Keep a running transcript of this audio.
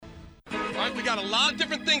like we got a lot of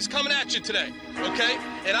different things coming at you today, okay?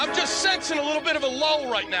 And I'm just sensing a little bit of a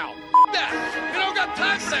lull right now. That. We don't got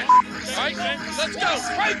time for that. All right? Let's go.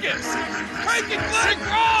 Crank it. Crank it, Glenn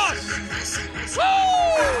Cross.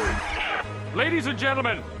 Woo! Ladies and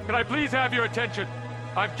gentlemen, can I please have your attention?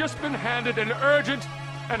 I've just been handed an urgent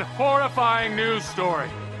and horrifying news story.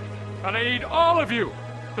 And I need all of you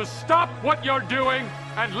to stop what you're doing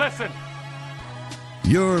and listen.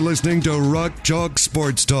 You're listening to Rock Chalk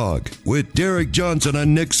Sports Talk with Derek Johnson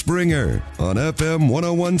and Nick Springer on FM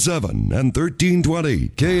 1017 and 1320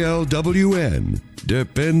 KLWN.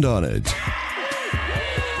 Depend on it.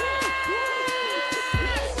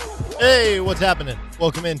 Hey, what's happening?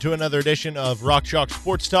 Welcome into another edition of Rock Chalk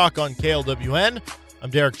Sports Talk on KLWN. I'm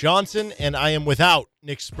Derek Johnson, and I am without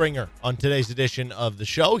Nick Springer on today's edition of the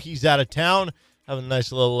show. He's out of town, having a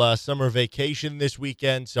nice little summer vacation this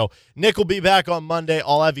weekend. So Nick will be back on Monday.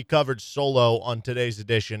 I'll have you covered solo on today's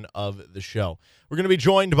edition of the show. We're going to be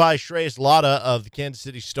joined by Shreyas Laddha of the Kansas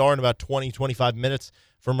City Star in about 20-25 minutes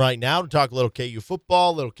from right now to talk a little KU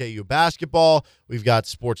football, a little KU basketball. We've got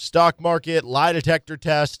sports stock market, lie detector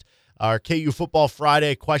test, our KU Football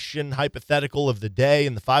Friday question hypothetical of the day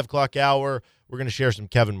in the 5 o'clock hour. We're going to share some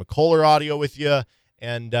Kevin McCullough audio with you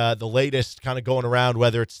and the latest kind of going around,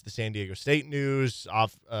 whether it's the San Diego State news,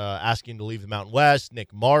 asking to leave the Mountain West,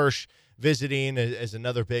 Nick Marsh visiting as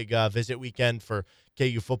another big visit weekend for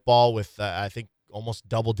KU football with, I think, almost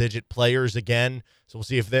double-digit players again. So we'll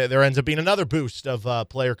see if there ends up being another boost of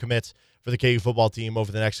player commits for the KU football team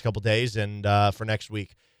over the next couple days and for next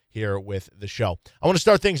week here with the show. I want to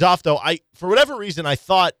start things off, though. For whatever reason, I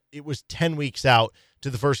thought it was 10 weeks out to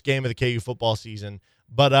the first game of the KU football season,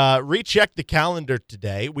 but rechecked the calendar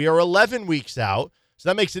today. We are 11 weeks out, so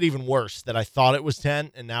that makes it even worse that I thought it was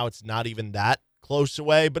 10, and now it's not even that close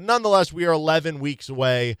away. But nonetheless, we are 11 weeks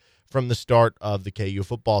away from the start of the KU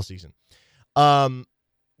football season. I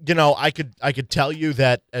could tell you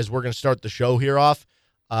that as we're going to start the show here off,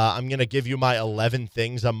 I'm going to give you my 11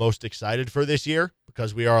 things I'm most excited for this year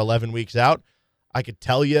because we are 11 weeks out. I could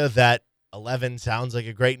tell you that 11 sounds like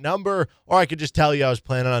a great number, or I could just tell you I was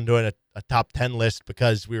planning on doing a top 10 list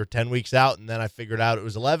because we were 10 weeks out, and then I figured out it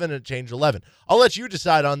was 11 and it changed 11. I'll let you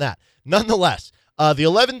decide on that. Nonetheless, the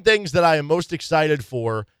 11 things that I am most excited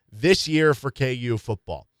for this year for KU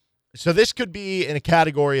football. So this could be in a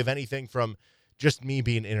category of anything from just me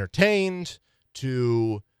being entertained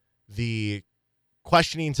to the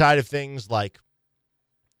questioning side of things, like,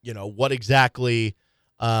 what exactly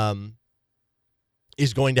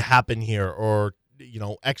is going to happen here, or,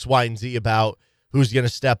 X, Y, and Z about who's going to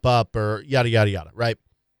step up, or yada, yada, yada, right?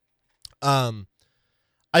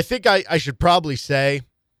 I think I should probably say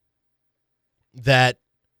that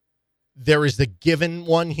there is the given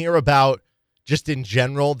one here about just in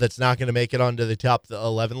general that's not going to make it onto the top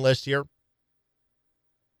 11 list here.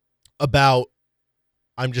 About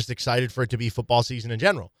I'm just excited for it to be football season in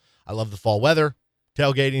general. I love the fall weather,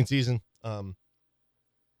 tailgating season,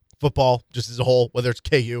 football just as a whole, whether it's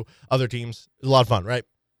KU, other teams. It's a lot of fun, right?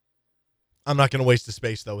 I'm not going to waste the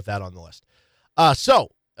space, though, with that on the list. So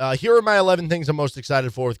here are my 11 things I'm most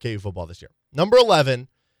excited for with KU football this year. Number 11,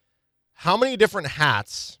 how many different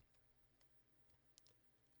hats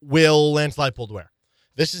will Lance Leipold wear?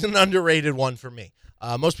 This is an underrated one for me.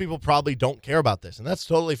 Most people probably don't care about this, and that's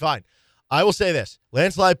totally fine. I will say this.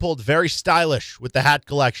 Lance Leipold, very stylish with the hat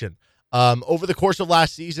collection. Over the course of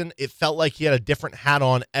last season, it felt like he had a different hat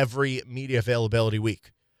on every media availability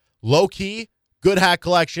week. Low-key, good hat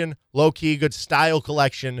collection. Low-key, good style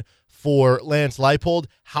collection for Lance Leipold.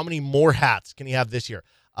 How many more hats can he have this year?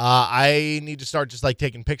 I need to start just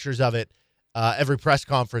taking pictures of it every press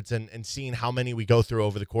conference and seeing how many we go through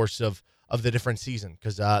over the course of the different season,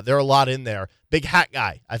 because there are a lot in there. Big hat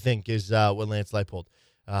guy, I think, is what Lance Leipold.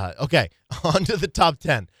 Okay, on to the top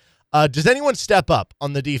 10. Does anyone step up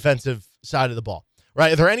on the defensive side of the ball?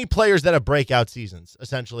 Right? Are there any players that have breakout seasons,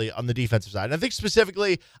 essentially, on the defensive side? And I think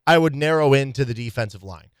specifically I would narrow into the defensive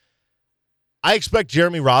line. I expect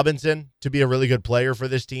Jeremy Robinson to be a really good player for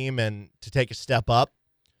this team and to take a step up.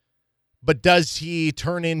 But does he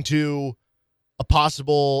turn into a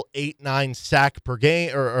possible 8-9 sack per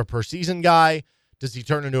game or per season guy? Does he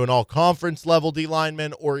turn into an all-conference level D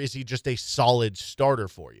lineman, or is he just a solid starter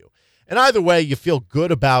for you? And either way, you feel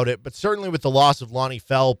good about it, but certainly with the loss of Lonnie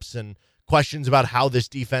Phelps and questions about how this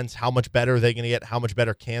defense, how much better are they going to get, how much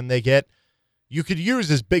better can they get, you could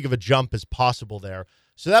use as big of a jump as possible there.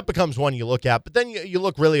 So that becomes one you look at. But then you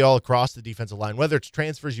look really all across the defensive line, whether it's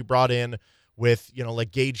transfers you brought in with,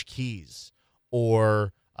 like Gage Keys,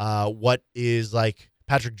 or what is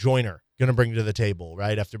Patrick Joyner going to bring to the table,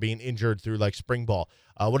 right, after being injured through like spring ball?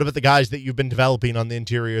 What about the guys that you've been developing on the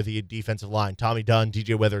interior of the defensive line? Tommy Dunn,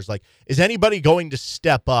 DJ Withers. Like, is anybody going to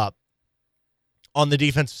step up on the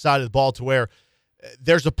defensive side of the ball to where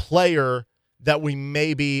there's a player that we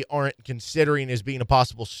maybe aren't considering as being a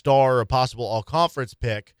possible star or a possible all-conference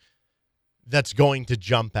pick that's going to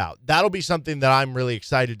jump out? That'll be something that I'm really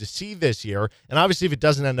excited to see this year. And obviously, if it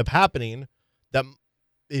doesn't end up happening, that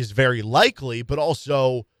is very likely, but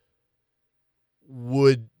also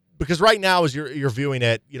would, because right now as you're viewing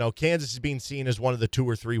it, Kansas is being seen as one of the 2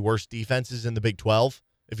 or 3 worst defenses in the Big 12.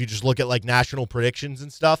 If you just look at like national predictions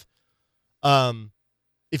and stuff,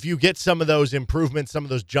 if you get some of those improvements, some of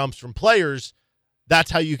those jumps from players,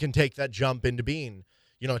 that's how you can take that jump into being,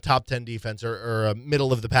 a top 10 defense or a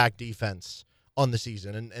middle of the pack defense on the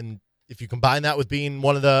season. And if you combine that with being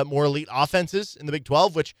one of the more elite offenses in the Big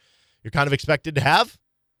 12, which you're kind of expected to have,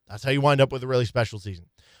 that's how you wind up with a really special season.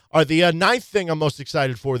 All right, the ninth thing I'm most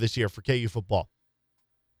excited for this year for KU football,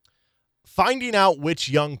 finding out which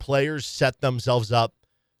young players set themselves up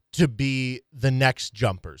to be the next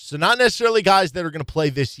jumpers. So not necessarily guys that are going to play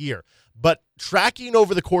this year, but tracking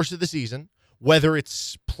over the course of the season, whether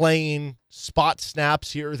it's playing spot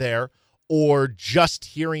snaps here or there, or just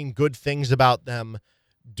hearing good things about them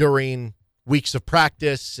during weeks of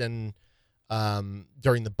practice and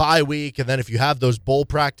during the bye week. And then if you have those bowl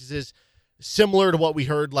practices, similar to what we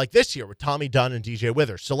heard like this year with Tommy Dunn and DJ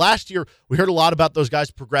Withers. So last year, we heard a lot about those guys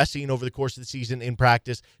progressing over the course of the season in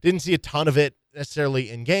practice. Didn't see a ton of it necessarily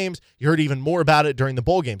in games. You heard even more about it during the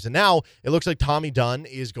bowl games. And now it looks like Tommy Dunn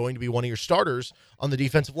is going to be one of your starters on the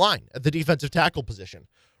defensive line at the defensive tackle position,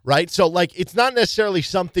 right? So like, it's not necessarily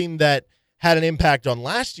something that had an impact on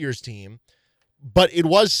last year's team, but it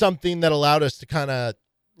was something that allowed us to kind of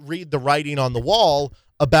read the writing on the wall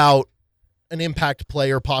about an impact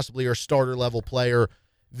player, possibly, or starter level player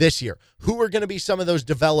this year. Who are going to be some of those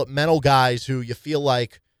developmental guys who you feel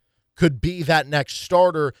like could be that next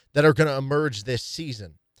starter that are going to emerge this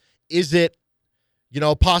season? Is it,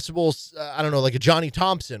 possible, like a Johnny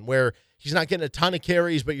Thompson, where he's not getting a ton of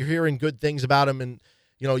carries, but you're hearing good things about him, and,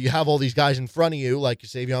 you have all these guys in front of you, like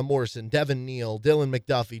Savion Morrison, Devin Neal, Dylan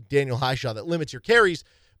McDuffie, Daniel Highshaw, that limits your carries,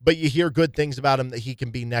 but you hear good things about him that he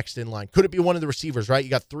can be next in line. Could it be one of the receivers, right?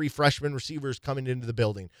 You got 3 freshman receivers coming into the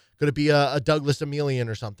building. Could it be a Douglas Emelian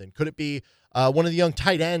or something? Could it be one of the young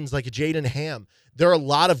tight ends like a Jaden Ham? There are a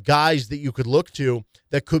lot of guys that you could look to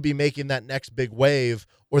that could be making that next big wave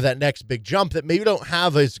or that next big jump that maybe don't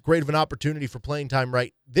have as great of an opportunity for playing time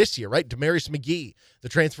right this year, right? Demarius McGee, the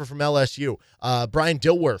transfer from LSU. Brian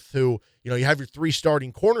Dilworth, who, you have your 3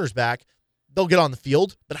 starting corners back. They'll get on the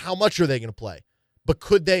field, but how much are they going to play? But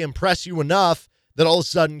could they impress you enough that all of a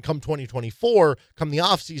sudden come 2024, come the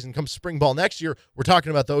offseason, come spring ball next year, we're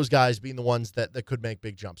talking about those guys being the ones that could make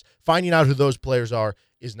big jumps. Finding out who those players are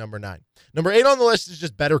is number 9. Number 8 on the list is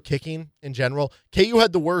just better kicking in general. KU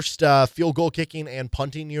had the worst field goal kicking and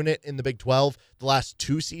punting unit in the Big 12 the last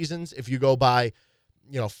 2 seasons. If you go by,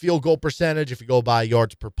 field goal percentage, if you go by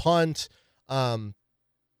yards per punt, KU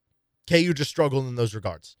just struggled in those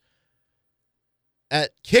regards.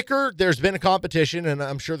 At kicker, there's been a competition, and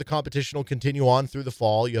I'm sure the competition will continue on through the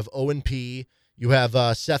fall. You have Owen P. You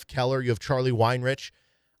have Seth Keller. You have Charlie Weinrich.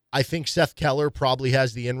 I think Seth Keller probably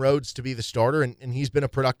has the inroads to be the starter, and he's been a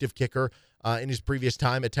productive kicker in his previous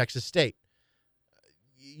time at Texas State.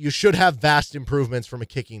 You should have vast improvements from a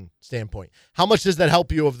kicking standpoint. How much does that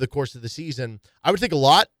help you over the course of the season? I would think a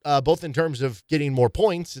lot, both in terms of getting more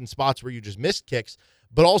points in spots where you just missed kicks,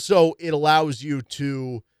 but also it allows you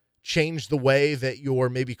to change the way that you're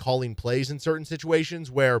maybe calling plays in certain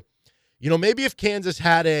situations where, maybe if Kansas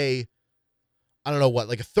had a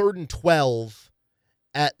 3rd and 12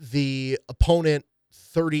 at the opponent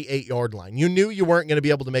 38-yard line, you knew you weren't going to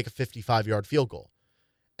be able to make a 55-yard field goal.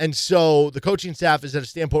 And so the coaching staff is at a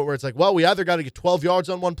standpoint where it's like, well, we either got to get 12 yards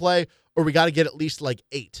on one play or we got to get at least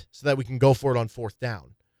 8 so that we can go for it on 4th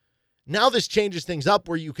down. Now this changes things up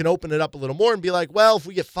where you can open it up a little more and be like, well, if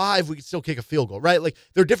we get 5, we can still kick a field goal, right? Like,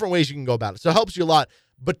 there are different ways you can go about it. So it helps you a lot.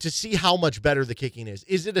 But to see how much better the kicking is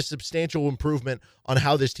it a substantial improvement on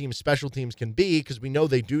how this team's special teams can be? Because we know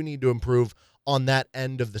they do need to improve on that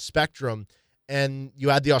end of the spectrum. And you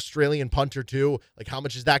add the Australian punter too. Like, how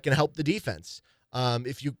much is that going to help the defense?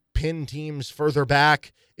 If you pin teams further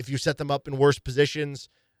back, if you set them up in worse positions,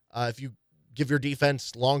 if you give your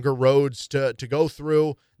defense longer roads to go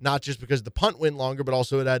through, not just because the punt went longer, but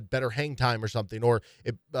also it had better hang time or something. Or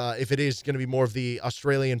if it is going to be more of the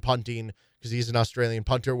Australian punting, because he's an Australian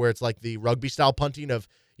punter, where it's like the rugby-style punting of,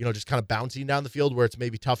 just kind of bouncing down the field where it's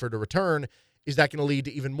maybe tougher to return, is that going to lead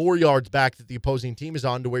to even more yards back that the opposing team is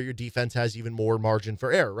on to where your defense has even more margin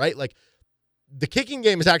for error, right? Like, the kicking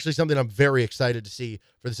game is actually something I'm very excited to see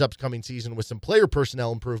for this upcoming season with some player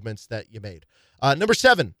personnel improvements that you made. Number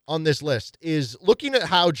 7 on this list is looking at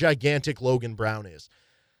how gigantic Logan Brown is.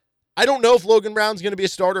 I don't know if Logan Brown's going to be a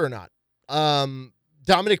starter or not.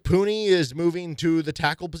 Dominic Pooney is moving to the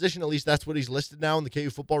tackle position. At least that's what he's listed now in the KU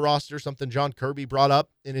football roster, something John Kirby brought up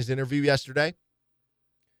in his interview yesterday.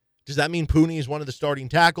 Does that mean Pooney is one of the starting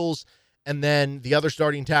tackles? And then the other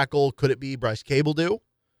starting tackle, could it be Bryce Cabledew?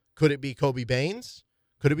 Could it be Kobe Baines?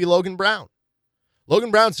 Could it be Logan Brown?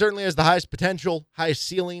 Logan Brown certainly has the highest potential, highest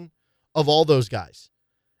ceiling of all those guys.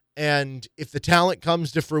 And if the talent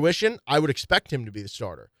comes to fruition, I would expect him to be the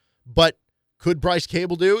starter. But could Bryce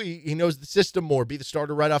Cabledew, he knows the system more, be the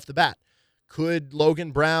starter right off the bat? Could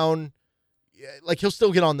Logan Brown, he'll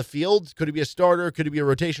still get on the field? Could he be a starter? Could he be a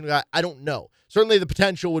rotational guy? I don't know. Certainly the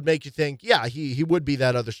potential would make you think, yeah, he would be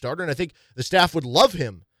that other starter. And I think the staff would love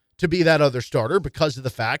him to be that other starter because of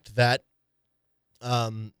the fact that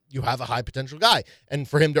you have a high potential guy. And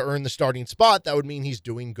for him to earn the starting spot, that would mean he's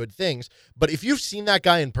doing good things. But if you've seen that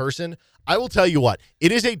guy in person, I will tell you what,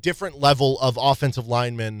 it is a different level of offensive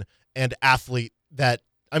lineman and athlete that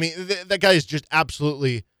guy is just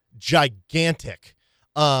absolutely gigantic.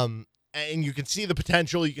 And you can see the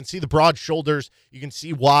potential. You can see the broad shoulders. You can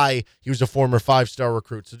see why he was a former 5-star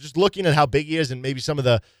recruit. So just looking at how big he is and maybe some of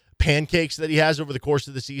the pancakes that he has over the course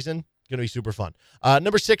of the season, going to be super fun.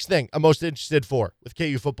 Number 6 thing I'm most interested for with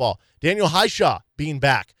KU football, Daniel Highshaw being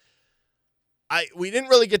back. We didn't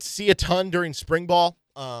really get to see a ton during spring ball.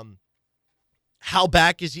 How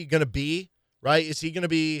back is he going to be, right? Is he going to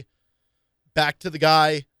be back to the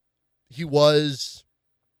guy he was,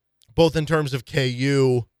 both in terms of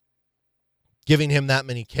KU giving him that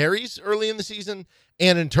many carries early in the season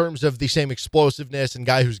and in terms of the same explosiveness and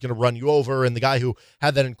guy who's going to run you over and the guy who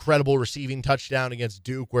had that incredible receiving touchdown against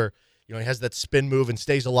Duke where, he has that spin move and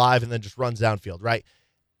stays alive and then just runs downfield, right?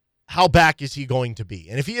 How back is he going to be?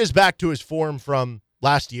 And if he is back to his form from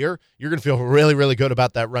last year, you're going to feel really, really good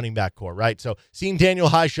about that running back core, right? So seeing Daniel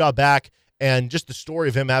Highshaw back and just the story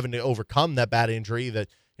of him having to overcome that bad injury, that,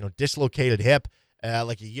 dislocated hip,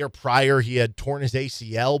 like a year prior, he had torn his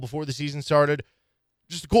ACL before the season started.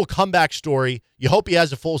 Just a cool comeback story. You hope he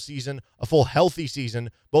has a full season, a full healthy season,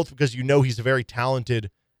 both because he's a very talented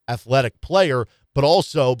athletic player, but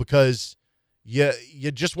also because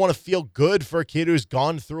you just want to feel good for a kid who's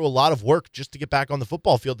gone through a lot of work just to get back on the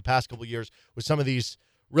football field the past couple of years with some of these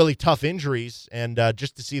really tough injuries, and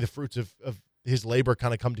just to see the fruits of his labor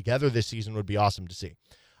kind of come together this season would be awesome to see.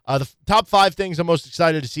 The top 5 things I'm most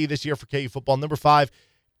excited to see this year for KU football. Number 5,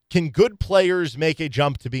 can good players make a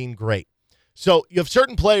jump to being great? So you have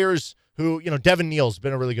certain players who, Devin Neal's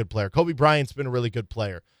been a really good player. Kobe Bryant's been a really good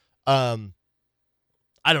player.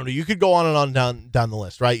 I don't know. You could go on and on down the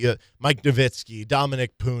list, right? Mike Nowitzki,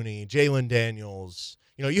 Dominic Pooney, Jalen Daniels.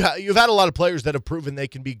 You've had a lot of players that have proven they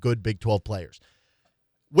can be good Big 12 players.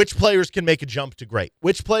 Which players can make a jump to great?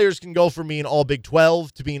 Which players can go from being all Big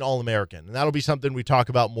 12 to being All-American? And that'll be something we talk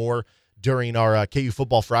about more during our KU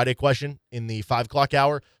Football Friday question in the 5 o'clock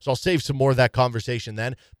hour. So I'll save some more of that conversation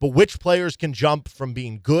then. But which players can jump from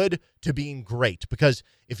being good to being great? Because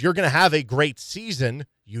if you're going to have a great season,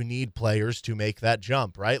 you need players to make that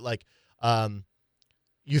jump, right?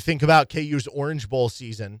 You think about KU's Orange Bowl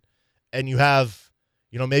season, and you have,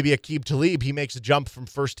 maybe Aqib Talib, he makes a jump from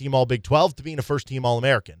first-team All-Big 12 to being a first-team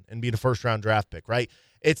All-American and being a first-round draft pick, right?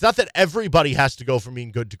 It's not that everybody has to go from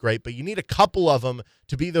being good to great, but you need a couple of them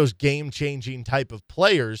to be those game-changing type of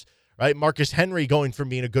players, right? Marcus Henry going from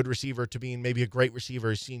being a good receiver to being maybe a great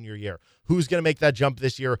receiver his senior year. Who's going to make that jump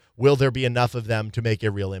this year? Will there be enough of them to make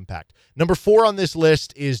a real impact? Number 4 on this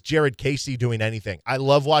list is Jared Casey doing anything. I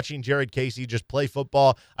love watching Jared Casey just play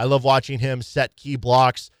football. I love watching him set key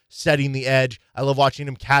blocks, setting the edge. I love watching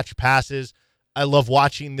him catch passes. I love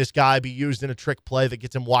watching this guy be used in a trick play that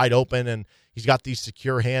gets him wide open, and he's got these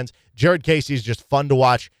secure hands. Jared Casey is just fun to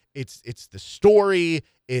watch. It's the story.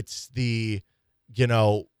 It's the,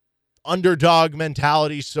 underdog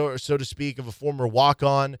mentality, so to speak, of a former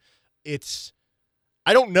walk-on. It's,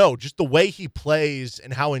 I don't know, just the way he plays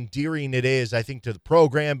and how endearing it is, I think, to the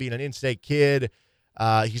program, being an in-state kid.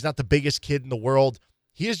 He's not the biggest kid in the world.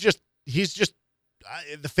 He's just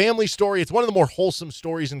the family story. It's one of the more wholesome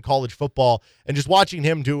stories in college football, and just watching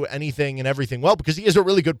him do anything and everything well, because he is a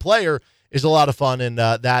really good player, is a lot of fun, and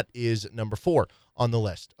that is number 4 on the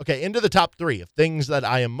list. Okay, into the top 3 of things that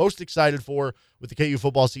I am most excited for with the KU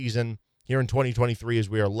football season here in 2023 as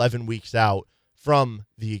we are 11 weeks out from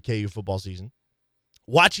the KU football season.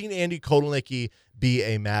 Watching Andy Kotelnicki be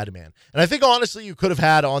a madman. And I think, honestly, you could have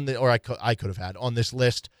had on the, or I could have had on this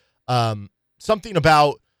list something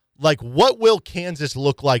about like, what will Kansas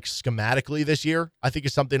look like schematically this year? I think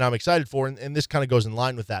is something I'm excited for, and this kind of goes in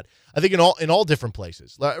line with that. I think in all different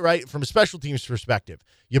places, right? From a special teams perspective,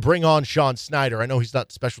 you bring on Sean Snyder. I know he's not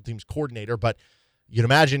the special teams coordinator, but you'd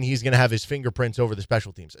imagine he's going to have his fingerprints over the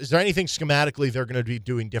special teams. Is there anything schematically they're going to be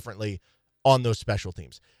doing differently on those special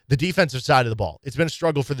teams? The defensive side of the ball, it's been a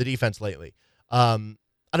struggle for the defense lately. I'd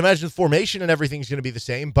imagine the formation and everything's going to be the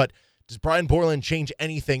same, but does Brian Borland change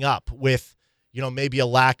anything up with, maybe a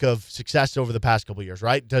lack of success over the past couple of years,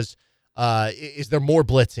 right? Is there more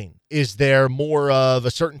blitzing? Is there more of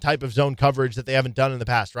a certain type of zone coverage that they haven't done in the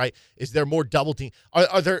past, right? Is there more double team?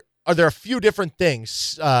 Are there a few different things,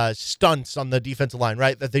 stunts on the defensive line,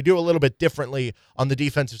 right, that they do a little bit differently on the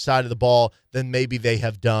defensive side of the ball than maybe they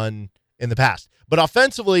have done in the past? But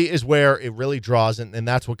offensively is where it really draws, and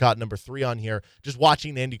that's what got number 3 on here. Just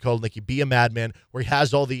watching Andy Kotelnicki be a madman, where he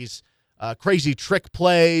has all these crazy trick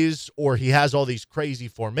plays, or he has all these crazy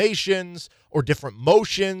formations or different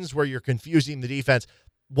motions where you're confusing the defense.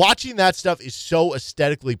 Watching that stuff is so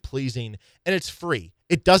aesthetically pleasing, and it's free.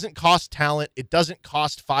 It doesn't cost talent. It doesn't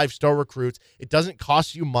cost 5-star recruits. It doesn't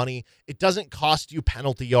cost you money. It doesn't cost you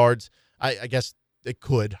penalty yards. I guess it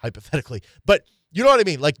could, hypothetically. But you know what I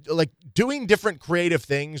mean? Like doing different creative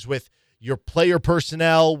things with your player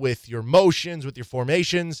personnel, with your motions, with your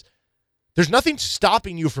formations. There's nothing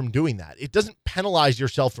stopping you from doing that. It doesn't penalize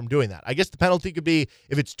yourself from doing that. I guess the penalty could be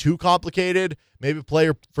if it's too complicated, maybe a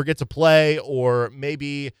player forgets a play, or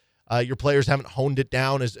maybe your players haven't honed it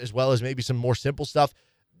down as well as maybe some more simple stuff.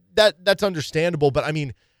 That's understandable, but I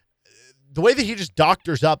mean, the way that he just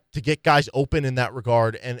doctors up to get guys open in that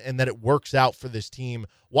regard, and that it works out for this team,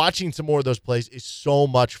 watching some more of those plays is so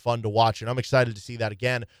much fun to watch, and I'm excited to see that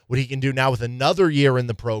again, what he can do now with another year in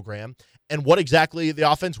the program, and what exactly the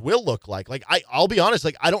offense will look like. Like, I'll be honest,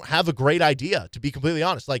 like, I don't have a great idea, to be completely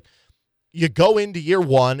honest. Like, you go into year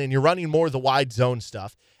 1 and you're running more of the wide zone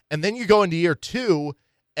stuff, and then you go into year 2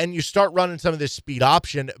 and you start running some of this speed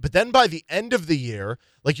option. But then by the end of the year,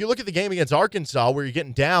 like, you look at the game against Arkansas where you're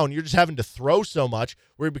getting down, you're just having to throw so much,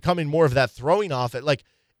 where you're becoming more of that throwing off it. Like,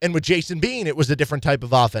 and with Jason Bean, it was a different type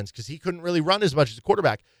of offense because he couldn't really run as much as a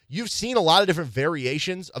quarterback. You've seen a lot of different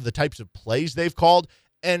variations of the types of plays they've called,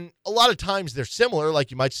 and a lot of times they're similar.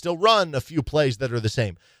 Like, you might still run a few plays that are the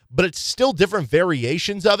same, but it's still different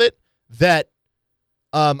variations of it that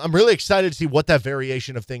I'm really excited to see what that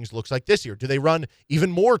variation of things looks like this year. Do they run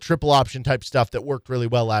even more triple option type stuff that worked really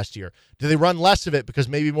well last year? Do they run less of it because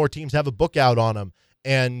maybe more teams have a book out on them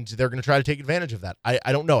and they're going to try to take advantage of that?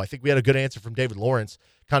 I don't know. I think we had a good answer from David Lawrence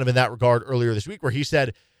kind of in that regard earlier this week, where he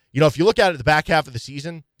said, if you look at it the back half of the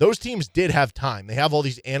season, those teams did have time. They have all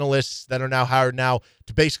these analysts that are now hired now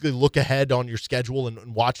to basically look ahead on your schedule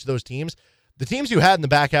and watch those teams. The teams you had in the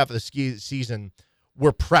back half of the season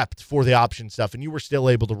were prepped for the option stuff, and you were still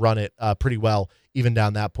able to run it pretty well even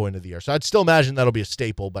down that point of the year. So I'd still imagine that'll be a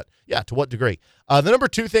staple, but yeah, to what degree? The number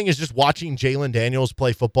 2 thing is just watching Jalen Daniels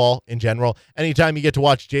play football in general. Anytime you get to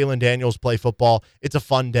watch Jalen Daniels play football, it's a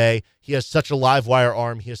fun day. He has such a live wire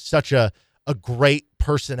arm. He has such a great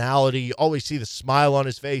personality. You always see the smile on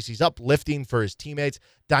his face. He's uplifting for his teammates.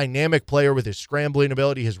 Dynamic player with his scrambling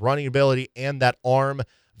ability, his running ability, and that arm.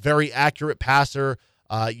 Very accurate passer.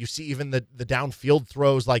 You see even the downfield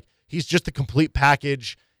throws. Like, he's just a complete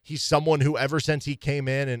package. He's someone who, ever since he came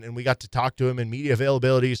in and we got to talk to him in media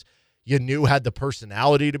availabilities, you knew had the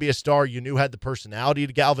personality to be a star. You knew had the personality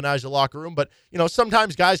to galvanize the locker room. But,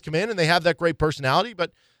 sometimes guys come in and they have that great personality,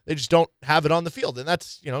 but they just don't have it on the field. And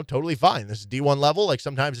that's, totally fine. This is D1 level. Like,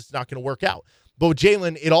 sometimes it's not going to work out. But with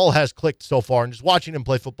Jalen, it all has clicked so far. And just watching him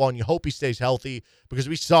play football, and you hope he stays healthy, because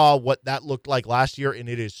we saw what that looked like last year, and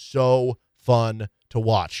it is so fun to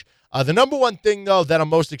watch. The number 1 thing, though, that I'm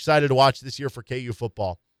most excited to watch this year for KU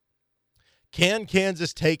football, can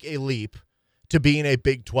Kansas take a leap to being a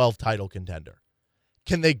Big 12 title contender?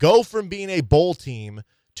 Can they go from being a bowl team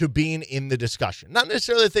to being in the discussion? Not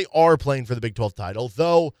necessarily that they are playing for the Big 12 title,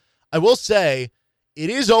 though I will say it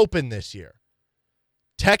is open this year.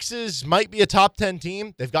 Texas might be a top 10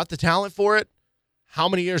 team. They've got the talent for it. How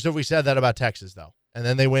many years have we said that about Texas, though? And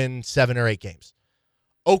then they win 7 or 8 games.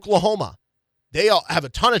 Oklahoma, they all have a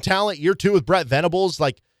ton of talent. Year 2 with Brent Venables,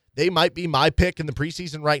 like, they might be my pick in the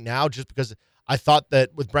preseason right now, just because I thought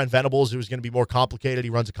that with Brent Venables, it was going to be more complicated. He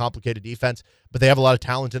runs a complicated defense, but they have a lot of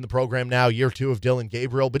talent in the program now. Year 2 of Dylan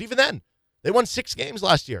Gabriel. But even then, they won 6 games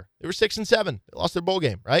last year. They were 6-7. They lost their bowl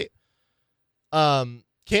game, right?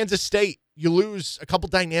 Kansas State, you lose a couple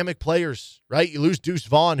dynamic players, right? You lose Deuce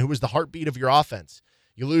Vaughn, who was the heartbeat of your offense.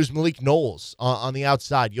 You lose Malik Knowles on the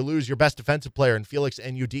outside. You lose your best defensive player in Felix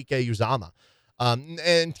and Udike Uzama.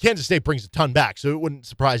 And Kansas State brings a ton back, so it wouldn't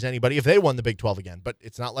surprise anybody if they won the Big 12 again. But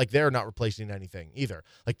it's not like they're not replacing anything either.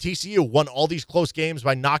 Like TCU won all these close games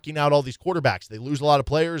by knocking out all these quarterbacks. They lose a lot of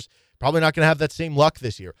players, probably not going to have that same luck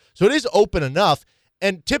this year. So it is open enough.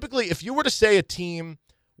 And typically, if you were to say a team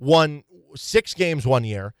won 6 games one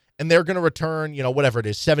year, and they're going to return, whatever it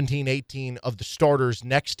is, 17, 18 of the starters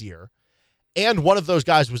next year, and one of those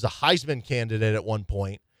guys was a Heisman candidate at one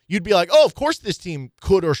point, you'd be like, oh, of course this team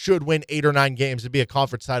could or should win 8 or 9 games and be a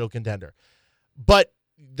conference title contender. But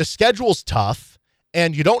the schedule's tough,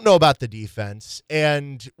 and you don't know about the defense,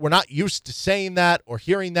 and we're not used to saying that or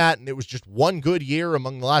hearing that, and it was just one good year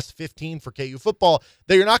among the last 15 for KU football,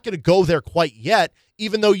 that you're not going to go there quite yet,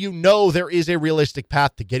 even though you know there is a realistic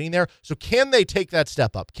path to getting there. So can they take that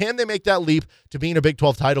step up? Can they make that leap to being a Big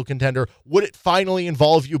 12 title contender? Would it finally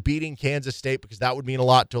involve you beating Kansas State? Because that would mean a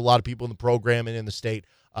lot to a lot of people in the program and in the state.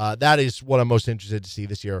 That is what I'm most interested to see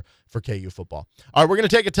this year for KU football. All right, we're going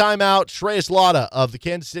to take a timeout. Shreyas Laddha of the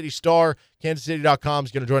Kansas City Star, kansascity.com,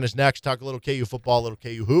 is going to join us next, talk a little KU football, a little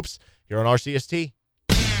KU hoops here on RCST.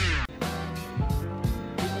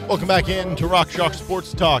 Welcome back in to Rock Chalk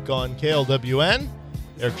Sports Talk on KLWN.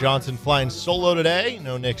 Eric Johnson flying solo today,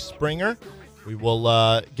 no Nick Springer. We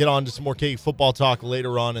will get on to some more KU football talk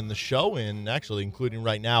later on in the show, and actually including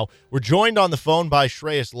right now. We're joined on the phone by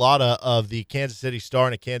Shreyas Laddha of the Kansas City Star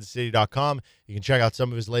and at kansascity.com. You can check out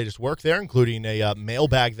some of his latest work there, including a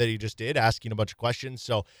mailbag that he just did, asking a bunch of questions.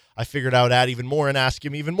 So I figured I would add even more and ask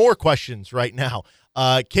him even more questions right now.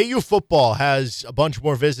 KU football has a bunch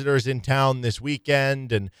more visitors in town this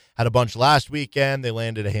weekend and had a bunch last weekend. They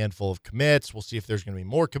landed a handful of commits. We'll see if there's going to be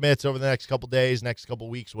more commits over the next couple days, next couple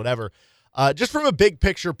weeks, whatever. Just from a big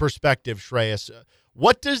picture perspective, Shreyas,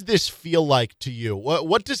 what does this feel like to you?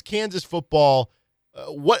 What does Kansas football,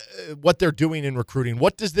 what they're doing in recruiting,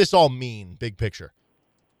 what does this all mean, big picture?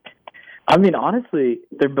 I mean, honestly,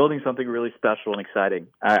 they're building something really special and exciting.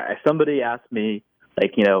 Somebody asked me,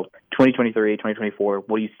 2023, 2024,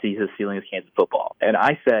 what do you see as the ceiling of Kansas football? And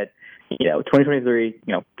I said, 2023,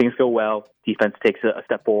 things go well, defense takes a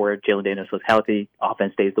step forward, Jalen Daniels was healthy,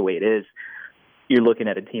 offense stays the way it is. You're looking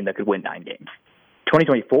at a team that could win 9 games.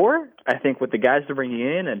 2024, I think with the guys they're bringing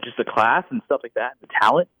in and just the class and stuff like that, the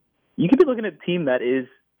talent, you could be looking at a team that is,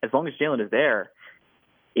 as long as Jalen is there,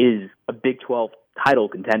 is a Big 12 title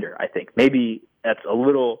contender, I think. Maybe that's a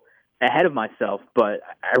little ahead of myself, but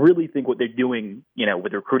I really think what they're doing,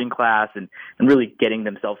 with the recruiting class and really getting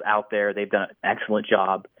themselves out there, they've done an excellent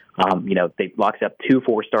job. They've locked up 2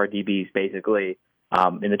 4-star DBs, basically,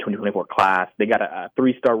 in the 2024 class. They got a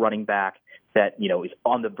 3-star running back that, is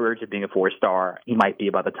on the verge of being a 4-star. He might be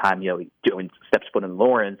by the time, he steps foot in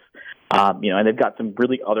Lawrence. And they've got some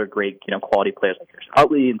really other great, quality players like Chris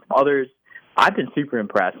Utley and some others. I've been super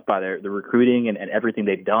impressed by the recruiting and everything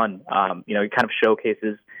they've done. It kind of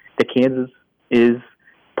showcases that Kansas is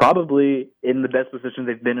probably in the best position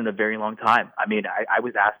they've been in a very long time. I mean, I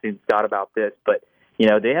was asking Scott about this, but,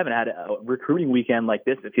 they haven't had a recruiting weekend like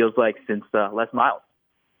this, it feels like, since Les Miles.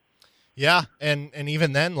 Yeah, and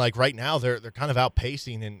even then, like right now, they're kind of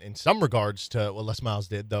outpacing in some regards to what Les Miles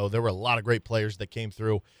did, though. There were a lot of great players that came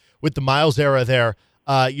through with the Miles era there.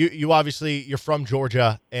 You obviously, you're from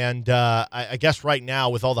Georgia, and I guess right now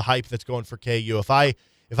with all the hype that's going for KU, if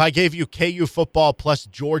I gave you KU football plus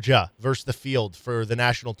Georgia versus the field for the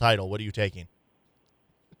national title, what are you taking?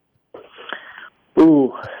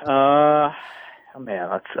 Ooh,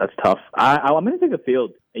 man, that's tough. I'm going to take the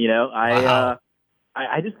field. Wow.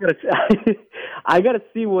 I just gotta, I gotta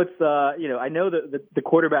see what's, I know that the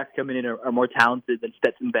quarterbacks coming in are more talented than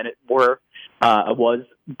Stetson Bennett was,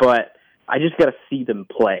 but I just gotta see them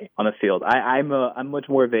play on the field. I'm much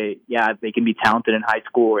more of they can be talented in high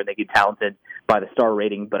school or they can be talented by the star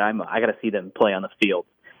rating, but I gotta see them play on the field,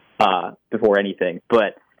 before anything.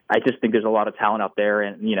 But I just think there's a lot of talent out there,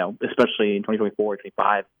 and, especially in 2024,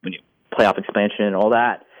 25, when you playoff expansion and all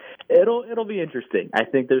that. It'll be interesting. I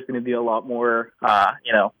think there's going to be a lot more, a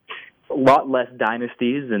lot less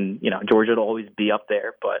dynasties, and Georgia will always be up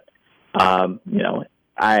there. But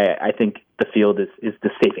I think the field is the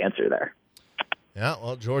safe answer there. Yeah,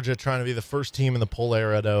 well, Georgia trying to be the first team in the poll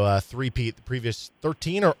era to three-peat the previous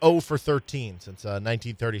 13 or 0 for 13 since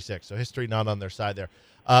 1936. So history not on their side there.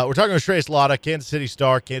 We're talking with Shreyas Laddha, Kansas City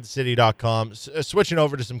Star, kansascity.com. Switching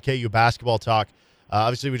over to some KU basketball talk.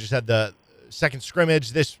 Obviously, we just had the second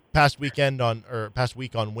scrimmage this past week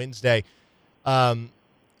on Wednesday. One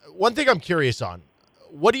thing I'm curious on,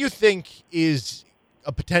 what do you think is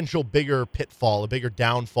a potential bigger pitfall, a bigger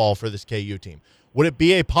downfall for this KU team? Would it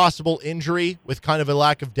be a possible injury with kind of a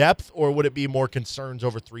lack of depth, or would it be more concerns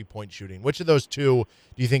over 3-point shooting? Which of those two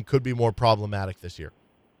do you think could be more problematic this year?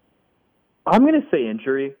 I'm going to say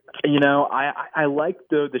injury. I like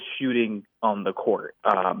the shooting on the court.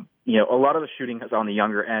 A lot of the shooting is on the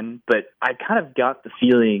younger end, but I kind of got the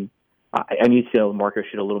feeling I need to see Marco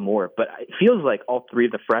shoot a little more, but it feels like all three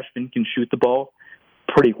of the freshmen can shoot the ball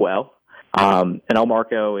pretty well. And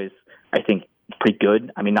Marco is, I think, pretty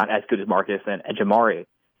good. I mean, not as good as Marcus and Jamari,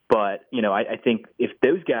 but, I think if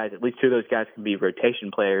those guys, at least two of those guys can be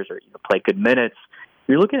rotation players or play good minutes,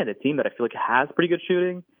 you're looking at a team that I feel like has pretty good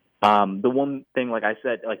shooting. The one thing, like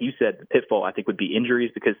you said, the pitfall, I think, would be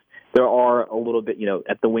injuries because there are a little bit,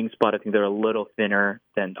 at the wing spot, I think they're a little thinner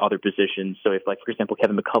than other positions. So if, for example,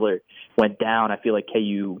 Kevin McCullough went down, I feel like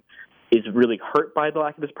KU is really hurt by the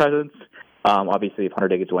lack of his presence. Obviously, if Hunter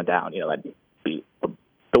Dickinson went down, that'd be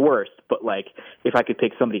the worst. But, if I could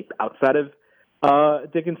pick somebody outside of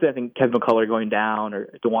Dickinson, I think Kevin McCullough going down or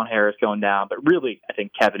DeJuan Harris going down. But really, I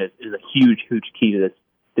think Kevin is a huge, huge key to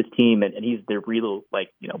this team, and he's their real,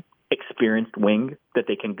 experienced wing that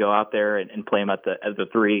they can go out there and play him as the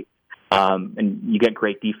three. And you get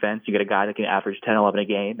great defense. You get a guy that can average 10, 11 a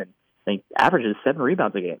game, and I think averages 7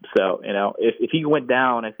 rebounds a game. So, if he went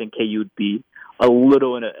down, I think KU would be a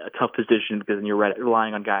little in a tough position because then you're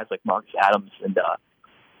relying on guys like Marcus Adams and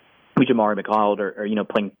Jamari McDowell or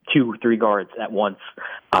playing 2 or 3 guards at once,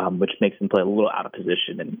 which makes them play a little out of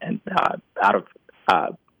position and out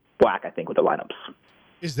of whack, I think, with the lineups.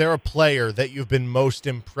 Is there a player that you've been most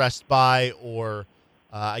impressed by, or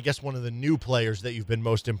I guess one of the new players that you've been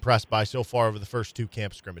most impressed by so far over the first 2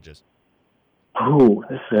 camp scrimmages? Oh,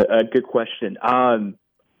 that's a good question.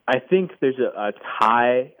 I think there's a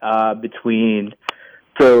tie between.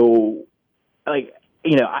 So, I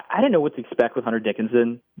didn't know what to expect with Hunter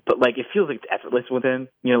Dickinson, but it feels like it's effortless with him.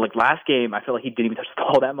 Last game, I felt like he didn't even touch the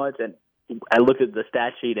ball that much, and I looked at the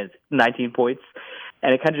stat sheet and it's 19 points,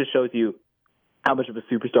 and it kind of just shows you how much of a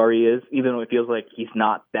superstar he is, even though it feels like he's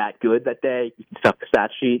not that good that day. You can stuff the stat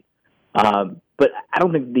sheet. But I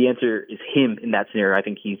don't think the answer is him in that scenario. I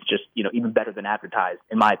think he's just, even better than advertised,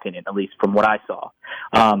 in my opinion, at least from what I saw.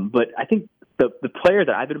 But I think the player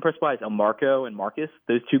that I've been impressed by is Marco and Marcus.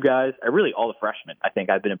 Those 2 guys are really all the freshmen I think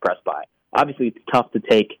I've been impressed by. Obviously, it's tough to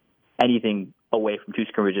take anything away from 2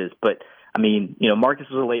 scrimmages, but, Marcus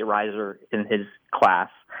was a late riser in his class.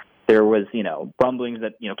 There was, rumblings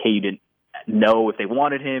that, KU didn't know if they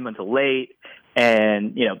wanted him until late,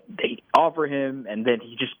 and they offer him, and then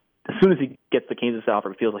he just, as soon as he gets the Kansas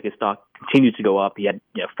offer, it feels like his stock continues to go up. He had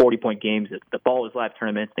 40-point games at the Ball is Live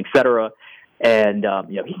tournaments, etc. And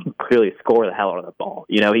he can clearly score the hell out of the ball.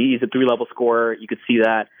 He's a 3-level scorer. You could see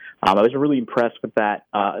that. I was really impressed with that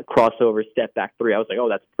crossover step back 3. I was like, oh,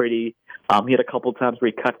 that's pretty. He had a couple times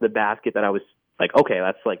where he cut to the basket that I was like, okay,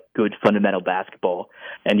 that's good fundamental basketball.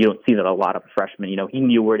 And you don't see that a lot of freshmen. He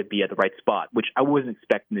knew where to be at the right spot, which I wasn't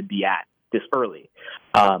expecting to be at this early.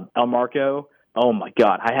 El Marco, oh my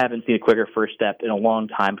God, I haven't seen a quicker first step in a long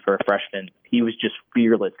time for a freshman. He was just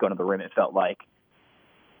fearless going to the rim, it felt like.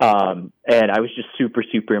 And I was just super,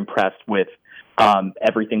 super impressed with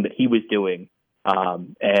everything that he was doing.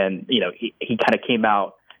 And he kind of came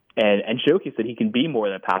out and showcased that he can be more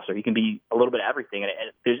than a passer. He can be a little bit of everything. And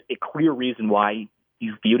there's a clear reason why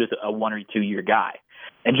he's viewed as a 1 or 2 year guy.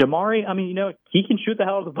 And Jamari, he can shoot the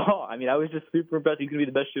hell out of the ball. I was just super impressed. He's going to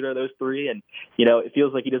be the best shooter of those 3. And, it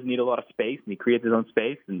feels like he doesn't need a lot of space, and he creates his own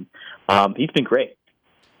space. And he's been great.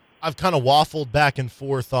 I've kind of waffled back and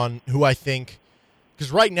forth on who I think,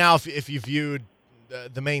 because right now, if you viewed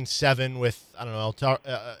the main 7 with, I don't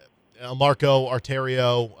know, Marco,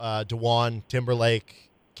 Arterio, DeJuan, Timberlake,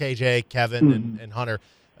 KJ, Kevin, and Hunter,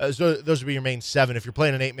 so those would be your main 7. If you're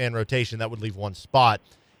playing an 8-man rotation, that would leave 1 spot.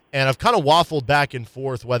 And I've kind of waffled back and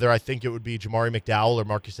forth whether I think it would be Jamari McDowell or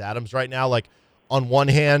Marcus Adams right now. On one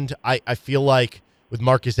hand, I feel like with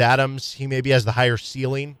Marcus Adams, he maybe has the higher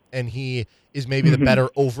ceiling, and he is maybe the better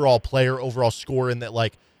overall player, overall scorer, in that,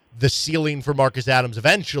 the ceiling for Marcus Adams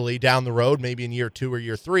eventually down the road, maybe in year 2 or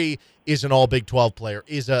year 3, is an all Big 12 player,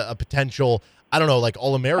 is a potential, I don't know,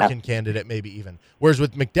 All-American candidate maybe even. Whereas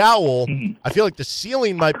with McDowell, I feel like the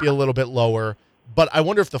ceiling might be a little bit lower, but I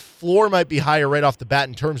wonder if the floor might be higher right off the bat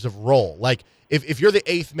in terms of role. If you're the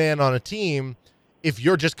 8th man on a team, if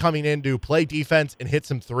you're just coming in to play defense and hit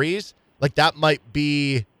some threes, that might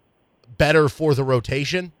be better for the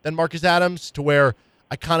rotation than Marcus Adams, to where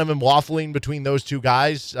I kind of am waffling between those 2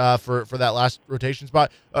 guys for that last rotation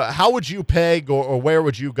spot. How would you peg or where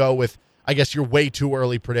would you go with, I guess, your way too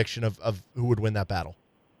early prediction of who would win that battle?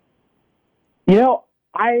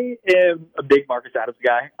 I am a big Marcus Adams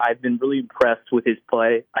guy. I've been really impressed with his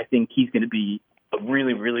play. I think he's going to be a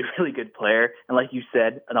really, really, really good player. And like you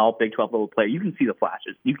said, an all Big 12 level player. You can see the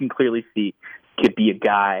flashes. You can clearly see could be a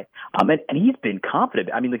guy. And he's been confident.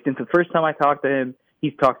 I mean, like since the first time I talked to him,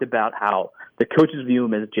 he's talked about how the coaches view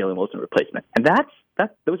him as a Jalen Wilson replacement. And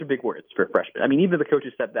those are big words for a freshman. I mean, even the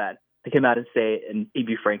coaches said that. They came out and say it, and he'd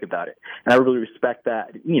be frank about it. And I really respect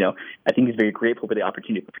that. I think he's very grateful for the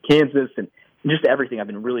opportunity for Kansas and just everything. I've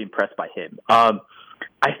been really impressed by him.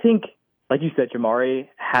 I think, like you said, Jamari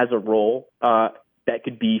has a role that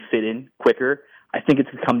could be fit in quicker. I think it's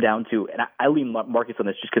going to come down to, and I lean Marcus on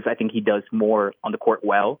this just because I think he does more on the court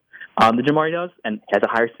well than Jamari does and has a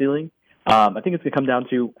higher ceiling. I think it's going to come down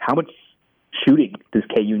to how much shooting does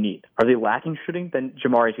KU need? Are they lacking shooting? Then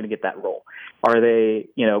Jamari's going to get that role. Are they,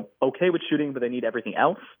 okay with shooting, but they need everything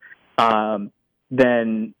else?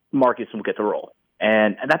 Then Marcus will get the role.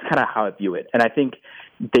 And that's kind of how I view it. And I think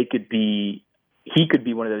he could be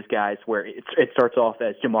one of those guys where it starts off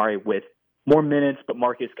as Jamari with more minutes, but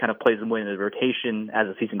Marcus kind of plays them in the rotation as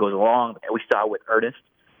the season goes along. We saw with Ernest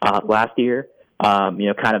last year,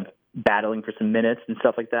 kind of battling for some minutes and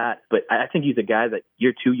stuff like that. But I think he's a guy that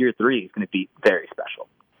year 2, year 3 is going to be very special.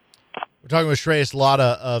 We're talking with Shreyas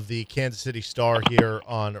Laddha of the Kansas City Star here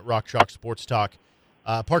on Rock Chalk Sports Talk.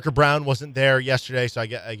 Parker Brown wasn't there yesterday, so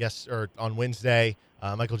I guess or on Wednesday.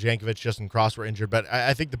 Michael Jankovic, Justin Cross were injured. But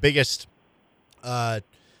I think the biggest, I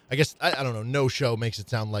don't know, no-show makes it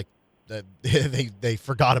sound like that they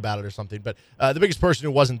forgot about it or something. But the biggest person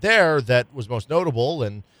who wasn't there that was most notable,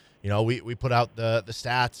 and we put out the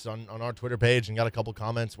stats on our Twitter page and got a couple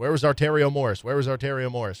comments. Where was Arterio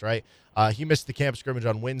Morris, right? He missed the camp scrimmage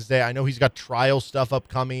on Wednesday. I know he's got trial stuff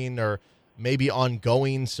upcoming or maybe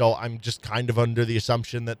ongoing, so I'm just kind of under the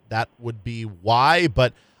assumption that would be why.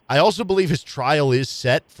 But I also believe his trial is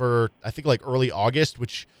set for, I think, like early August,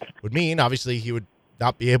 which would mean, obviously, he would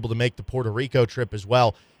not be able to make the Puerto Rico trip as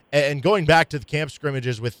well. And going back to the camp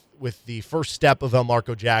scrimmages with the first step of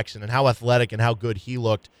Elmarko Jackson and how athletic and how good he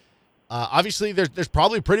looked, obviously, there's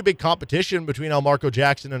probably pretty big competition between Elmarko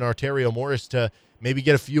Jackson and Arterio Morris to maybe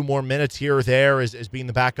get a few more minutes here or there as being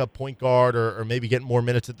the backup point guard or maybe getting more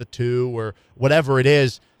minutes at the 2 or whatever it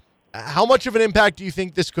is. How much of an impact do you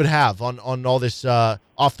think this could have on all this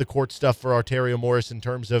off-the-court stuff for Arterio Morris in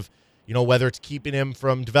terms of, whether it's keeping him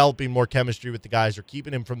from developing more chemistry with the guys or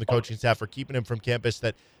keeping him from the coaching staff or keeping him from campus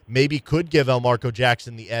that maybe could give Elmarko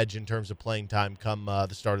Jackson the edge in terms of playing time come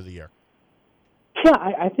the start of the year? Yeah,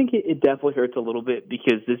 I think it definitely hurts a little bit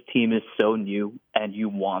because this team is so new and you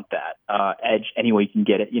want that edge any way you can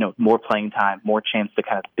get it. More playing time, more chance to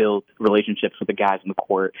kind of build relationships with the guys on the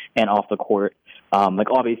court and off the court.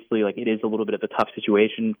 Obviously, it is a little bit of a tough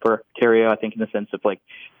situation for Terrio, I think, in the sense of,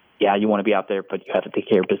 you want to be out there, but you have to take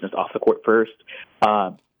care of business off the court first.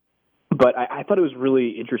 But I thought it was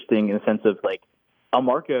really interesting in the sense of,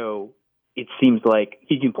 Elmarko, it seems like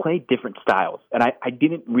he can play different styles. And I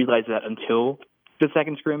didn't realize that until the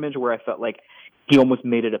second scrimmage where I felt like he almost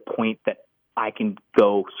made it a point that I can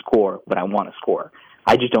go score when I want to score.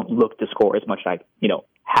 I just don't look to score as much as I,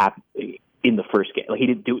 have in the first game. He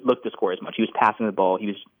didn't look to score as much. He was passing the ball. He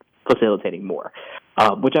was facilitating more,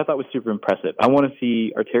 which I thought was super impressive. I want to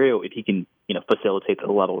see Arterio if he can, facilitate to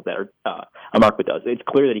the level that Elmarko does. It's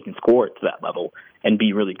clear that he can score to that level and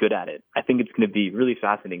be really good at it. I think it's going to be really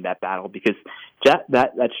fascinating, that battle, because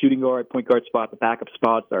that shooting guard, point guard spot, the backup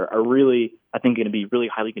spots are really, I think, going to be really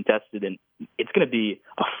highly contested, and it's going to be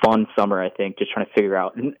a fun summer, I think, just trying to figure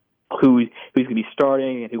out who's going to be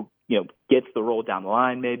starting and who gets the role down the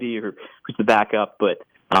line maybe, or who's the backup. But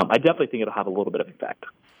I definitely think it'll have a little bit of effect.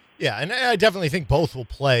 Yeah, and I definitely think both will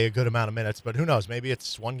play a good amount of minutes, but who knows? Maybe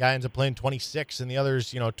it's one guy ends up playing 26 and the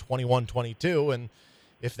other's, 21, 22, and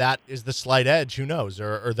if that is the slight edge, who knows?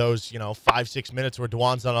 Or those, 5-6 minutes where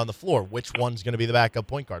DeJuan's not on the floor, which one's going to be the backup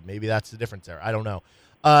point guard? Maybe that's the difference there. I don't know.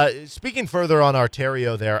 Speaking further on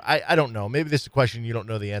Arterio there, I don't know. Maybe this is a question you don't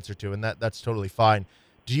know the answer to, and that's totally fine.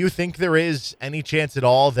 Do you think there is any chance at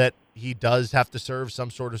all that he does have to serve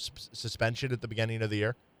some sort of suspension at the beginning of the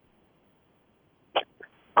year?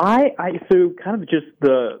 So kind of just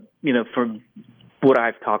from what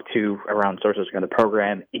I've talked to around sources around the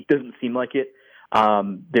program, it doesn't seem like it.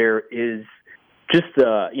 There is just,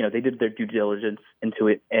 they did their due diligence into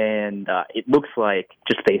it, and it looks like,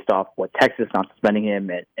 just based off what Texas not suspending him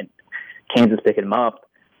and Kansas picking him up,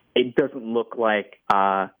 it doesn't look like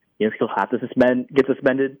he'll have to get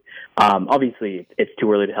suspended. Obviously, it's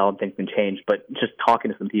too early to tell and things can change, but just talking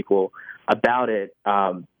to some people about it,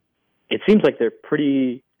 it seems like they're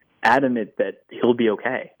pretty adamant that he'll be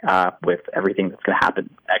okay with everything that's going to happen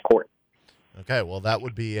at court. Okay, well, that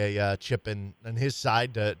would be a chip in his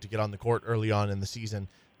side to get on the court early on in the season,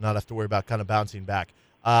 not have to worry about kind of bouncing back.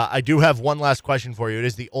 I do have one last question for you. It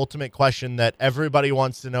is the ultimate question that everybody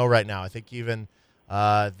wants to know right now. I think even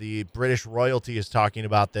the British royalty is talking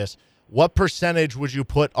about this. What percentage would you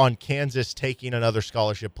put on Kansas taking another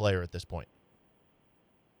scholarship player at this point?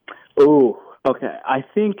 Oh, okay. I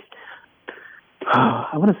think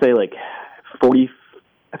I want to say like 55%.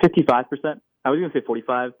 I was going to say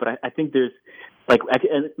 45, but I think there's I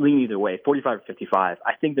lean either way, 45 or 55.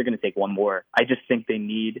 I think they're going to take one more. I just think they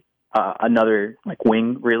need another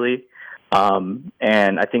wing, really. And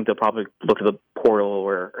I think they'll probably look at the portal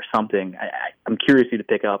or something. I'm curious who to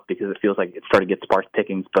pick up because it feels like it's starting to get sparse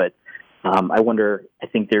pickings. But I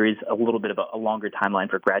think there is a little bit of a longer timeline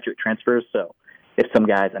for graduate transfers. So if some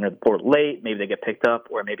guys enter the portal late, maybe they get picked up,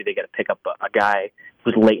 or maybe they get to pick up a guy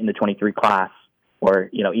who's late in the 23 class, or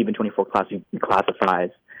even 24 class who classifies.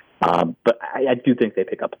 But I do think they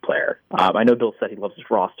pick up a player. I know Bill said he loves his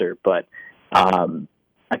roster, but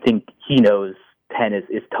I think he knows 10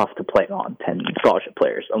 is tough to play on, 10 scholarship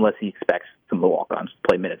players, unless he expects some of the walk-ons to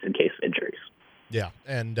play minutes in case of injuries. Yeah,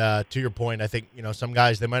 and to your point, I think some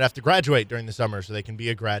guys, they might have to graduate during the summer so they can be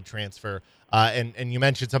a grad transfer. And you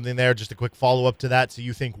mentioned something there, just a quick follow-up to that. So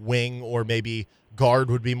you think wing or maybe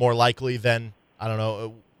guard would be more likely than, I don't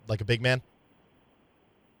know, like a big man?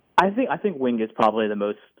 I think wing is probably the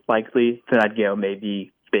most likely. Then I'd go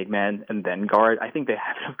maybe big man and then guard. I think they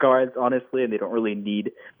have enough guards, honestly, and they don't really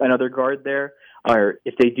need another guard there. Or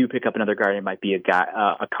if they do pick up another guard, it might be a guy,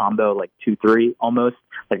 a combo like 2-3 almost,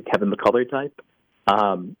 like Kevin McCullough type.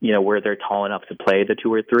 Where they're tall enough to play the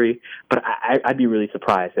 2 or 3. But I'd be really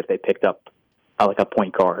surprised if they picked up a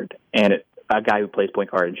point guard and a guy who plays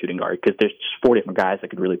point guard and shooting guard, because there's 4 different guys that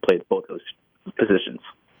could really play both those positions.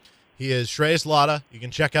 He is Shreyas Laddha. You can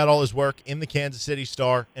check out all his work in the Kansas City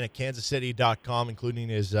Star and at kansascity.com, including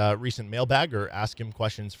his recent mailbag, or ask him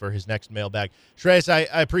questions for his next mailbag. Shreyas,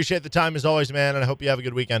 I appreciate the time as always, man, and I hope you have a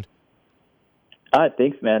good weekend.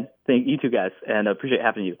 Thanks, man. Thank you two guys, and I appreciate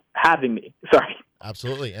having me. Sorry.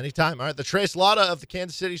 Absolutely. Anytime. All right. The Shreyas Laddha of the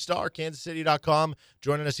Kansas City Star, kansascity.com,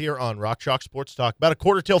 joining us here on Rock Chalk Sports Talk. About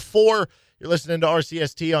 4:15. You're listening to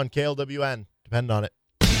RCST on KLWN. Depend on it.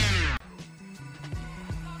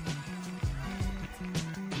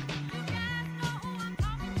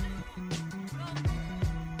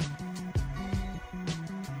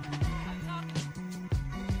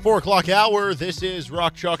 Four o'clock hour. This is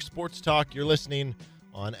Rock Chalk Sports Talk. You're listening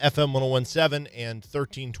on FM 1017 and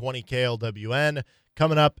 1320 KLWN.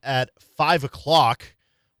 Coming up at 5 o'clock,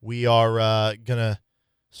 we are going to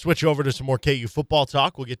switch over to some more KU football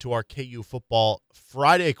talk. We'll get to our KU football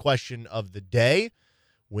Friday question of the day,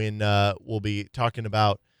 when we'll be talking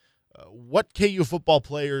about what KU football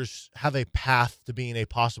players have a path to being a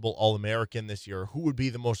possible All-American this year. Who would be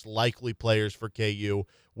the most likely players for KU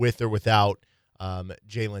with or without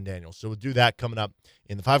Jalen Daniels. So we'll do that coming up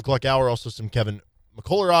in the 5 o'clock hour. Also some Kevin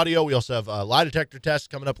McCullough audio. We also have a lie detector test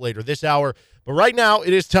coming up later this hour. But right now,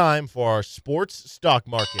 it is time for our sports stock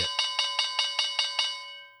market.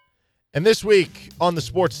 And this week on the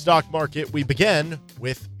sports stock market, we begin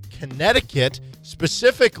with Connecticut,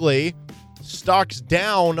 specifically stocks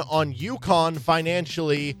down on UConn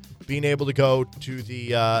financially being able to go to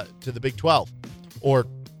the Big 12, or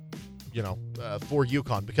for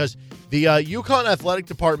UConn, because the UConn athletic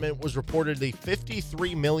department was reportedly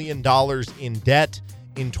 $53 million in debt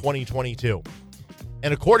in 2022.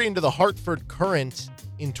 And according to the Hartford Courant,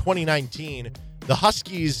 in 2019, the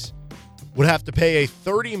Huskies would have to pay a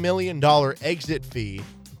 $30 million exit fee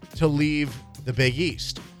to leave the Big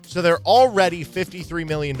East. So they're already $53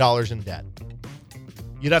 million in debt.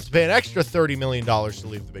 You'd have to pay an extra $30 million to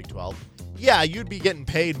leave the Big 12. Yeah, you'd be getting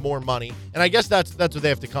paid more money. And I guess that's what they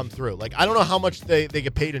have to come through. Like, I don't know how much they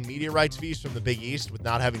get paid in media rights fees from the Big East with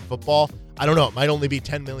not having football. I don't know. It might only be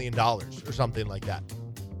 $10 million or something like that.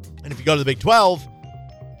 And if you go to the Big 12,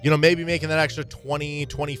 maybe making that extra $20,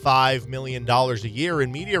 $25 million a year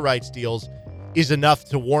in media rights deals is enough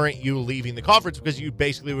to warrant you leaving the conference, because you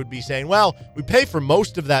basically would be saying, well, we pay for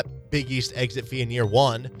most of that Big East exit fee in year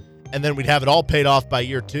 1, and then we'd have it all paid off by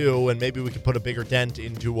year 2, and maybe we could put a bigger dent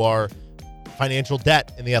into our financial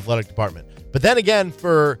debt in the athletic department. But then again,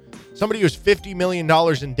 for somebody who's $50 million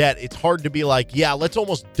in debt, it's hard to be like, yeah, let's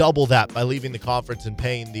almost double that by leaving the conference and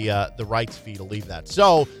paying the rights fee to leave that.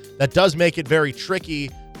 So that does make it very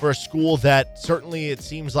tricky for a school that certainly it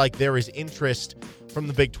seems like there is interest from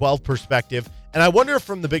the Big 12 perspective. And I wonder if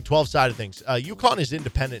from the Big 12 side of things, UConn is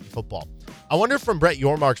independent in football. I wonder if from Brett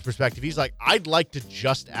Yormark's perspective, he's like, I'd like to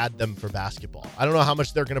just add them for basketball. I don't know how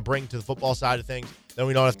much they're going to bring to the football side of things. Then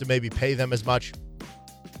we don't have to maybe pay them as much.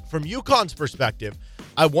 From UConn's perspective,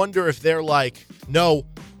 I wonder if they're like, no,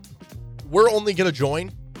 we're only going to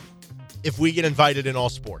join if we get invited in all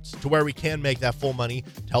sports to where we can make that full money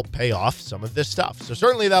to help pay off some of this stuff. So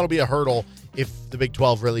certainly that'll be a hurdle if the Big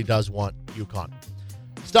 12 really does want UConn.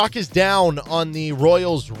 Stock is down on the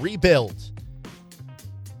Royals rebuild.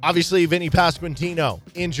 Obviously, Vinny Pasquantino,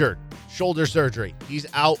 injured, shoulder surgery. He's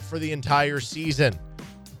out for the entire season.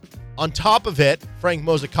 On top of it, Frank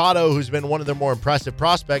Mozzicato, who's been one of their more impressive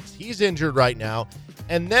prospects, he's injured right now.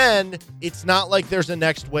 And then it's not like there's a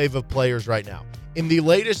next wave of players right now. In the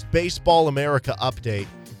latest Baseball America update,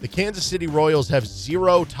 the Kansas City Royals have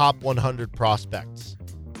 0 top 100 prospects.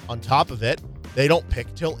 On top of it, they don't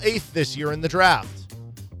pick till 8th this year in the draft.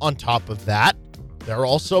 On top of that, they're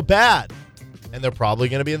also bad. And they're probably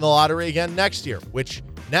going to be in the lottery again next year, which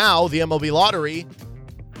now the MLB lottery,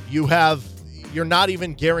 you're not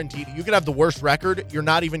even guaranteed. You could have the worst record. You're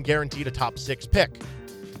not even guaranteed a top 6 pick.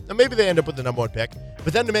 Now, maybe they end up with the number 1 pick.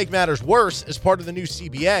 But then to make matters worse, as part of the new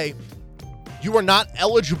CBA, you are not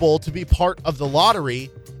eligible to be part of the lottery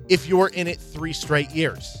if you were in it 3 straight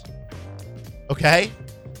years. Okay?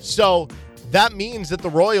 So that means that the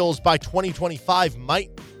Royals by 2025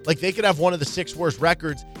 they could have one of the 6 worst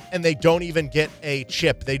records and they don't even get a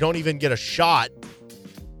chip. They don't even get a shot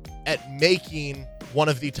at making one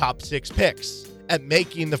of the top 6 picks, at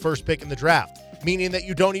making the first pick in the draft, meaning that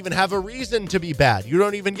you don't even have a reason to be bad. You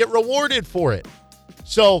don't even get rewarded for it.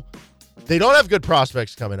 So they don't have good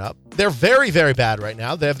prospects coming up. They're very, very bad right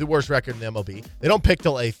now. They have the worst record in the MLB. They don't pick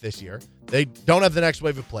till 8th this year. They don't have the next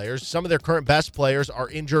wave of players. Some of their current best players are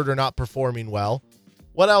injured or not performing well.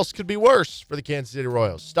 What else could be worse for the Kansas City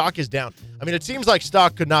Royals? Stock is down. I mean, it seems like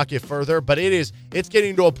stock could not get further, but it's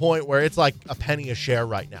getting to a point where it's like a penny a share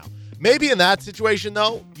right now. Maybe in that situation,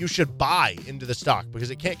 though, you should buy into the stock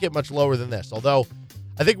because it can't get much lower than this. Although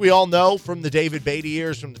I think we all know from the David Beatty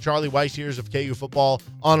years, from the Charlie Weiss years of KU football,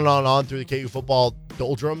 on and on and on through the KU football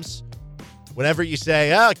doldrums, whenever you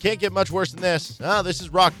say, it can't get much worse than this, this is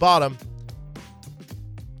rock bottom,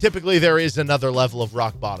 typically there is another level of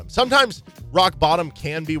rock bottom. Sometimes rock bottom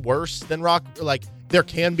can be worse than there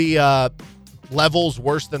can be levels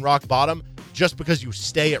worse than rock bottom just because you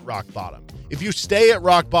stay at rock bottom. If you stay at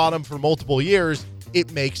rock bottom for multiple years,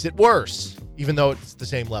 it makes it worse, even though it's the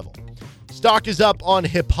same level. Stock is up on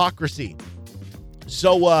hypocrisy.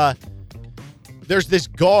 So there's this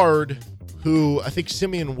guard who, I think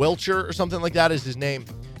Simeon Wilcher or something like that is his name,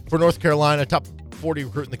 for North Carolina, top 40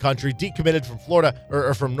 recruit in the country, decommitted from Florida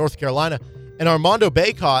or from North Carolina. And Armando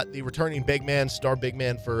Bacot, the returning star big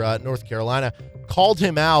man for North Carolina, called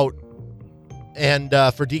him out and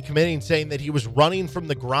for decommitting, saying that he was running from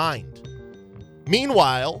the grind.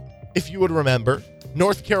 Meanwhile, if you would remember,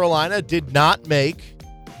 North Carolina did not make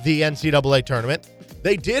the NCAA tournament.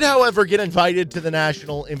 They did, however, get invited to the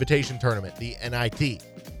National Invitation Tournament, the NIT.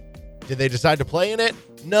 Did they decide to play in it?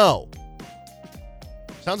 No.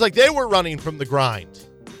 Sounds like they were running from the grind.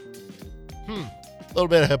 A little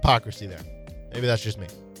bit of hypocrisy there. Maybe that's just me.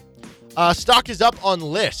 Stock is up on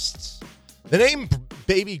lists. The name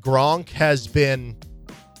Baby Gronk has been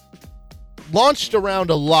launched around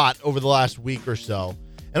a lot over the last week or so.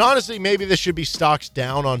 And honestly, maybe this should be stocks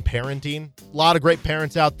down on parenting. A lot of great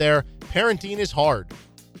parents out there. Parenting is hard.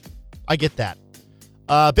 I get that.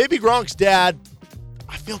 Baby Gronk's dad,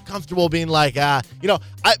 I feel comfortable being like,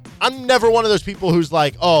 I'm never one of those people who's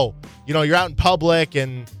like, you're out in public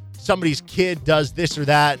and somebody's kid does this or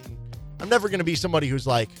that. I'm never going to be somebody who's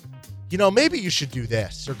like, maybe you should do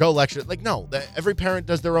this or go lecture. Like, no, every parent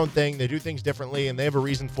does their own thing. They do things differently and they have a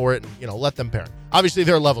reason for it. And, let them parent. Obviously,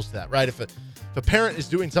 there are levels to that, right? If a parent is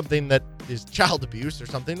doing something that is child abuse or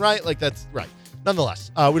something, right? Like, that's right.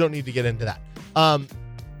 Nonetheless, we don't need to get into that.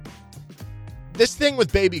 This thing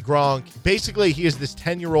with Baby Gronk, basically, he is this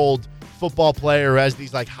 10-year-old football player who has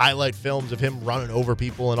these, highlight films of him running over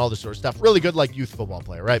people and all this sort of stuff. Really good, youth football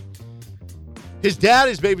player, right? His dad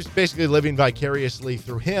is basically living vicariously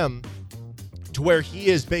through him to where he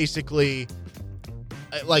is basically,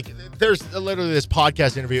 there's literally this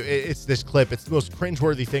podcast interview. It's this clip. It's the most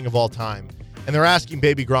cringeworthy thing of all time. And they're asking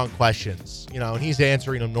Baby Gronk questions, and he's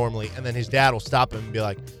answering them normally. And then his dad will stop him and be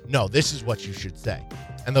like, no, this is what you should say.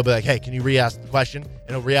 And they'll be like, hey, can you re-ask the question?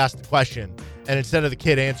 And he'll re-ask the question. And instead of the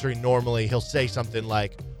kid answering normally, he'll say something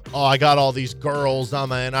like, oh, I got all these girls,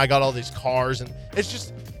 and I got all these cars. And it's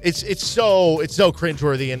just, it's so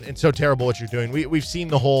cringeworthy and so terrible what you're doing. We've seen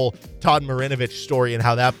the whole Todd Marinovich story and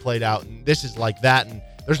how that played out. And this is like that. And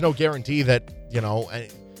there's no guarantee that,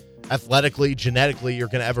 athletically, genetically, you're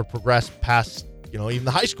going to ever progress past, even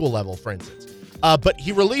the high school level, for instance. But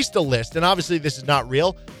he released a list, and obviously this is not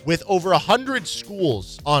real, with over 100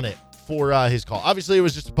 schools on it for his call. Obviously, it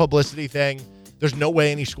was just a publicity thing. There's no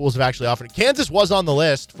way any schools have actually offered it. Kansas was on the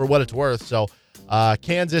list, for what it's worth, so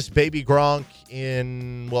Kansas, baby Gronk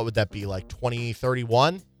in, what would that be, like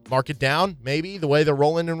 2031? Mark it down, maybe, the way they're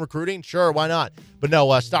rolling in recruiting? Sure, why not? But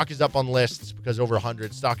no, stock is up on lists because over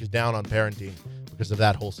 100. Stock is down on parenting because of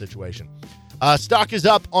that whole situation. Stock is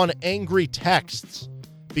up on angry texts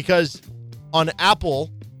because on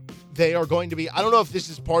Apple, they are going to be, I don't know if this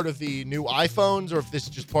is part of the new iPhones or if this is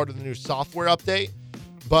just part of the new software update,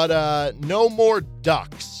 but no more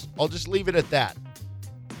ducks. I'll just leave it at that.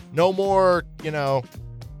 No more,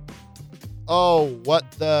 oh,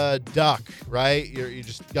 what the duck, right?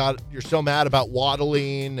 You're so mad about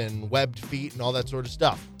waddling and webbed feet and all that sort of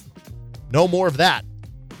stuff. No more of that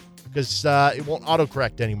because it won't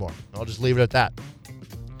autocorrect anymore. I'll just leave it at that.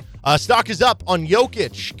 Stock is up on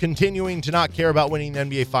Jokic continuing to not care about winning the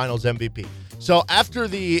NBA Finals MVP. So after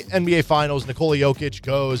the NBA Finals, Nikola Jokic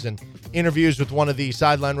goes and interviews with one of the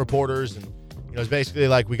sideline reporters and it's basically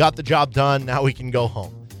like, we got the job done, now we can go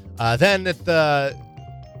home. Then at the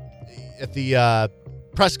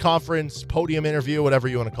press conference, podium interview, whatever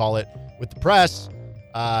you want to call it, with the press,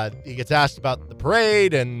 he gets asked about the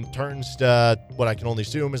parade and turns to what I can only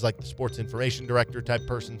assume is like the sports information director type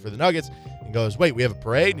person for the Nuggets and goes, wait, we have a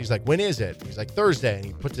parade? And he's like, when is it? And he's like, Thursday. And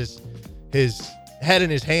he puts his head in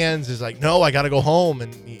his hands, is like, no, I got to go home.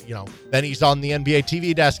 And, then he's on the NBA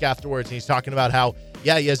TV desk afterwards and he's talking about how, he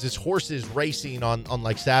has his horses racing on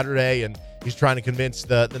like Saturday and he's trying to convince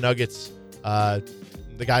the Nuggets,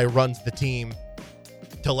 the guy who runs the team,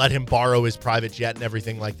 to let him borrow his private jet and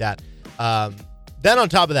everything like that. Then on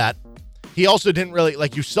top of that, he also didn't really,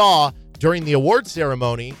 like you saw during the award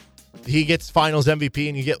ceremony, he gets Finals MVP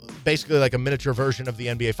and you get basically like a miniature version of the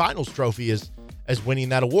NBA Finals trophy as winning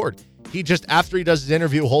that award. He just, after he does his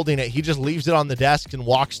interview holding it, he just leaves it on the desk and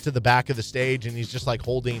walks to the back of the stage and he's just like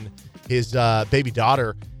holding his baby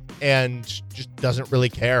daughter and just doesn't really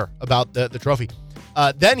care about the trophy.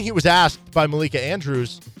 Then he was asked by Malika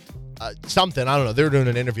Andrews something, I don't know, they were doing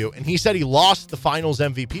an interview, and he said he lost the Finals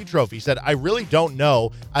MVP trophy. He said, I really don't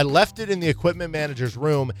know. I left it in the equipment manager's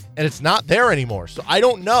room, and it's not there anymore, so I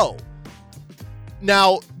don't know.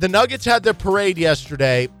 Now, the Nuggets had their parade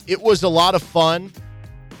yesterday. It was a lot of fun.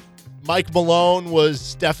 Mike Malone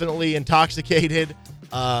was definitely intoxicated,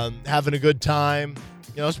 having a good time.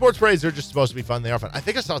 Sports parades are just supposed to be fun. They are fun. I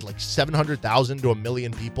think I saw like 700,000 to 1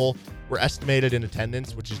 million people were estimated in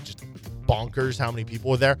attendance, which is just bonkers how many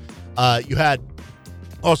people were there. You had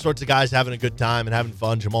all sorts of guys having a good time and having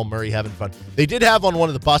fun. Jamal Murray having fun. They did have on one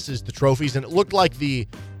of the buses the trophies, and it looked like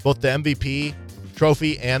both the MVP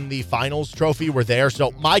trophy and the Finals trophy were there.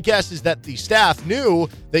 So my guess is that the staff knew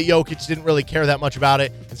that Jokic didn't really care that much about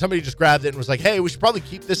it, and somebody just grabbed it and was like, hey, we should probably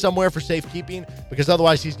keep this somewhere for safekeeping because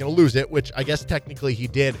otherwise he's going to lose it, which I guess technically he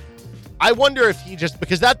did. I wonder if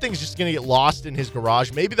because that thing's just going to get lost in his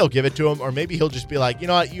garage. Maybe they'll give it to him, or maybe he'll just be like, you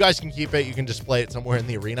know what, you guys can keep it. You can display it somewhere in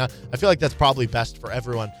the arena. I feel like that's probably best for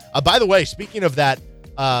everyone. By the way, speaking of that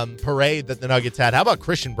parade that the Nuggets had, how about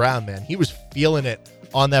Christian Brown, man? He was feeling it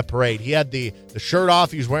on that parade. He had the shirt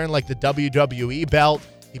off. He was wearing like the WWE belt.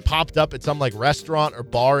 He popped up at some like restaurant or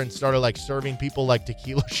bar and started like serving people like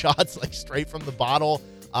tequila shots like straight from the bottle.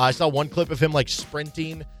 I saw one clip of him like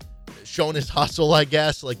sprinting, showing his hustle, I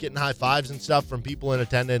guess, like getting high fives and stuff from people in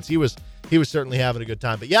attendance. He was certainly having a good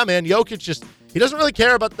time. But yeah, man, Jokic he doesn't really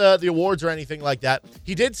care about the awards or anything like that.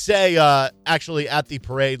 He did say actually at the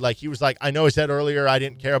parade, like he was like, I know I said earlier I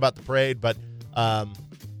didn't care about the parade, but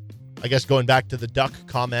I guess going back to the duck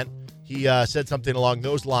comment, he said something along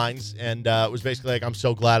those lines and it was basically like, I'm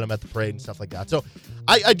so glad I'm at the parade and stuff like that. So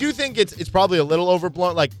I do think it's probably a little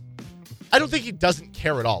overblown. Like, I don't think he doesn't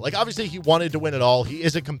care at all. Like, obviously, he wanted to win it all. He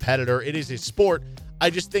is a competitor. It is his sport. I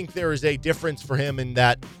just think there is a difference for him in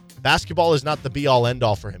that basketball is not the be-all,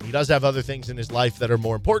 end-all for him. He does have other things in his life that are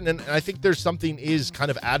more important, and I think there's something is kind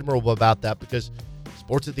of admirable about that because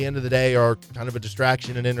sports at the end of the day are kind of a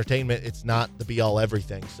distraction and entertainment. It's not the be-all,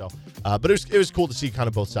 everything. So, but it was cool to see kind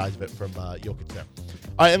of both sides of it from Jokic there.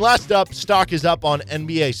 All right, and last up, stock is up on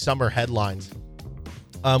NBA summer headlines.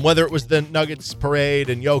 Whether it was the Nuggets parade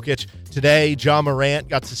and Jokic, today Ja Morant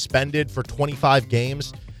got suspended for 25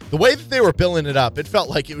 games. The way that they were billing it up, it felt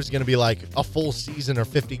like it was going to be like a full season or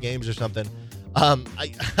 50 games or something.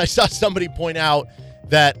 I saw somebody point out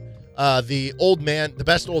that the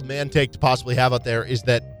best old man take to possibly have out there is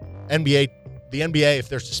that the NBA, if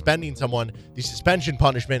they're suspending someone, the suspension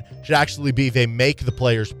punishment should actually be they make the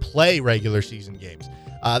players play regular season games.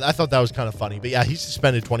 I thought that was kind of funny. But yeah, he's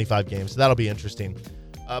suspended 25 games, so that'll be interesting.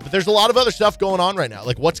 But there's a lot of other stuff going on right now.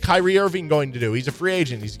 Like, what's Kyrie Irving going to do? He's a free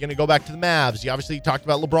agent. He's going to go back to the Mavs. He obviously talked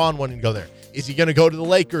about LeBron wanting to go there. Is he going to go to the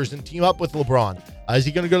Lakers and team up with LeBron? Is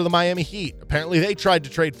he going to go to the Miami Heat? Apparently, they tried to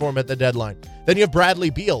trade for him at the deadline. Then you have Bradley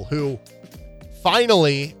Beal, who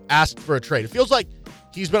finally asked for a trade. It feels like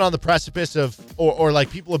he's been on the precipice of, or like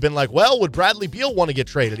people have been like, well, would Bradley Beal want to get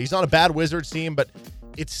traded? He's on a bad Wizards team, but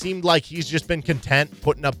it seemed like he's just been content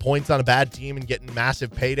putting up points on a bad team and getting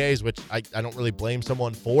massive paydays, which I don't really blame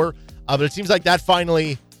someone for. But it seems like that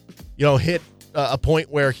finally, hit a point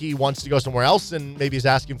where he wants to go somewhere else and maybe is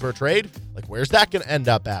asking for a trade. Like, where's that going to end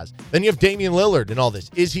up as? Then you have Damian Lillard in all this.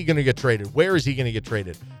 Is he going to get traded? Where is he going to get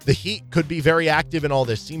traded? The Heat could be very active in all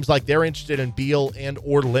this. Seems like they're interested in Beal and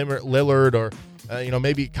or Lillard or,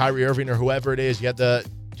 maybe Kyrie Irving or whoever it is. You had the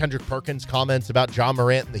Kendrick Perkins comments about John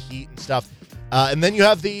Morant and the Heat and stuff. And then you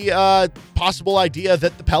have the possible idea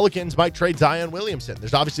that the Pelicans might trade Zion Williamson.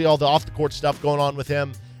 There's obviously all the off-the-court stuff going on with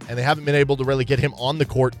him, and they haven't been able to really get him on the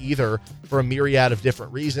court either for a myriad of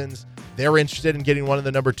different reasons. They're interested in getting one of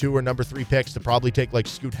the number 2 or number 3 picks to probably take like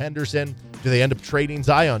Scoot Henderson. Do they end up trading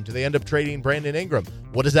Zion? Do they end up trading Brandon Ingram?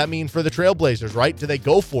 What does that mean for the Trailblazers, right? Do they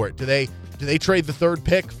go for it? Do they trade the 3rd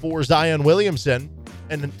pick for Zion Williamson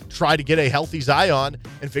and try to get a healthy Zion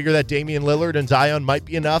and figure that Damian Lillard and Zion might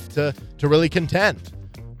be enough to really contend?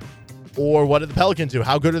 Or what do the Pelicans do?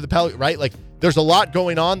 How good are the Pelicans, right? Like, there's a lot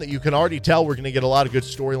going on that you can already tell we're going to get a lot of good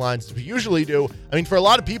storylines as we usually do. I mean, for a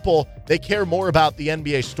lot of people, they care more about the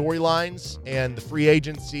NBA storylines and the free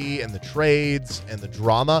agency and the trades and the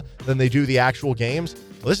drama than they do the actual games.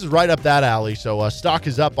 Well, this is right up that alley, so stock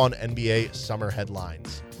is up on NBA summer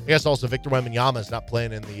headlines. I guess also Victor Wembanyama is not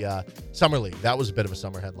playing in the Summer League. That was a bit of a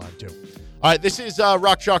summer headline, too. All right, this is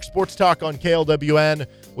Rock Chalk Sports Talk on KLWN.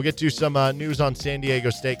 We'll get to some news on San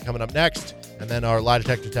Diego State coming up next, and then our lie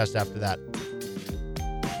detector test after that.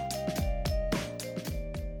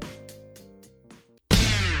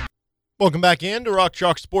 Welcome back in to Rock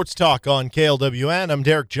Chalk Sports Talk on KLWN. I'm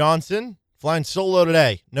Derek Johnson, flying solo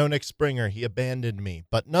today. No Nick Springer. He abandoned me.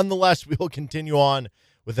 But nonetheless, we will continue on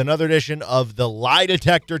with another edition of the lie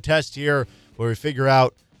detector test here, where we figure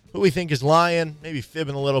out who we think is lying, maybe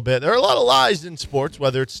fibbing a little bit. There are a lot of lies in sports,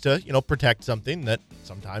 whether it's to, protect something that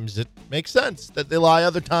sometimes it makes sense that they lie.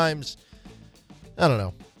 Other times, I don't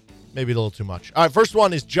know, maybe a little too much. All right, first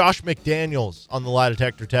one is Josh McDaniels on the lie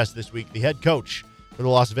detector test this week, the head coach for the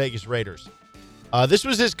Las Vegas Raiders. This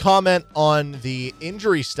was his comment on the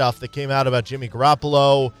injury stuff that came out about Jimmy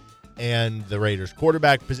Garoppolo and the Raiders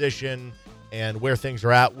quarterback position and where things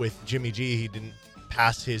are at with Jimmy G. He didn't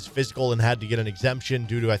pass his physical and had to get an exemption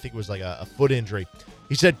due to, I think it was like a foot injury.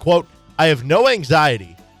 He said, quote, "I have no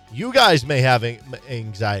anxiety. You guys may have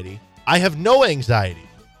anxiety. I have no anxiety."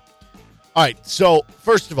 All right, so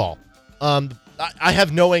first of all, I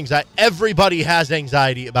have no anxiety. Everybody has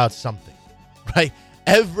anxiety about something, right?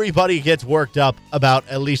 Everybody gets worked up about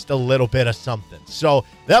at least a little bit of something. So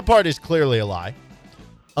that part is clearly a lie.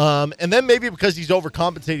 And then maybe because he's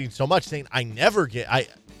overcompensating so much, saying I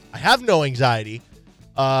have no anxiety.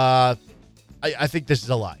 I think this is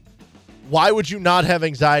a lie. Why would you not have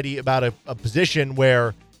anxiety about a position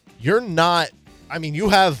where you're not? I mean, you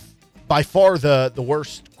have by far the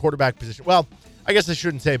worst quarterback position. Well, I guess I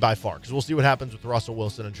shouldn't say by far, because we'll see what happens with Russell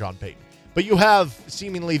Wilson and Sean Payton. But you have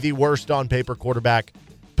seemingly the worst on paper quarterback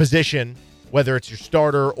position, whether it's your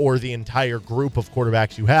starter or the entire group of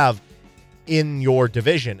quarterbacks you have in your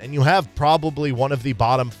division. And you have probably one of the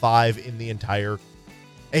bottom 5 in the entire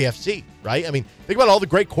AFC, right? I mean, think about all the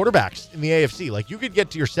great quarterbacks in the AFC. Like, you could get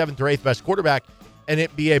to your 7th or 8th best quarterback and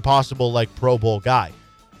it be a possible, like, Pro Bowl guy.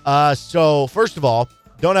 So, first of all,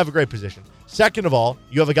 don't have a great position. Second of all,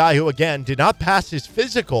 you have a guy who, again, did not pass his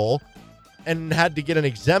physical and had to get an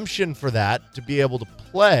exemption for that to be able to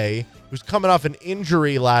play, who's coming off an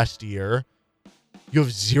injury last year. You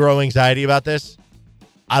have zero anxiety about this?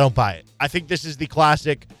 I don't buy it. I think this is the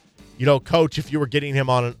classic, coach, if you were getting him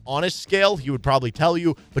on an honest scale, he would probably tell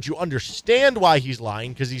you, but you understand why he's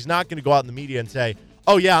lying, because he's not going to go out in the media and say,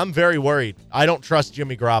 oh, yeah, I'm very worried. I don't trust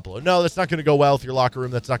Jimmy Garoppolo. No, that's not going to go well with your locker room.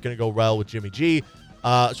 That's not going to go well with Jimmy G.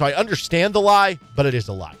 So I understand the lie, but it is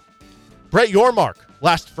a lie. Brett Yormark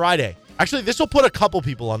last Friday. Actually, this will put a couple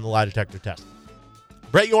people on the lie detector test.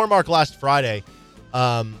 Brett Yormark last Friday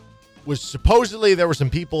was supposedly, there were some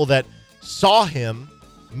people that saw him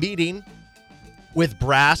meeting with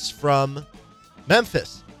brass from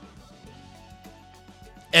Memphis.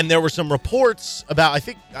 And there were some reports about,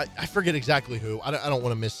 I forget exactly who. I don't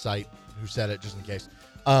want to miscite who said it just in case.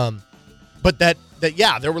 But that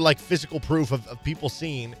there were like physical proof of people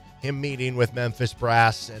seeing him meeting with Memphis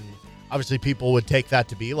brass. And obviously people would take that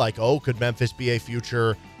to be like, oh, could Memphis be a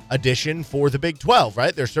future addition for the Big 12,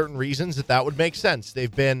 right? There's certain reasons that would make sense.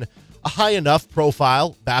 They've been a high enough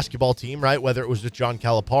profile basketball team, right? Whether it was with John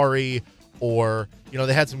Calipari or,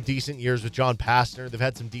 they had some decent years with John Pastner. They've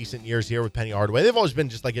had some decent years here with Penny Hardaway. They've always been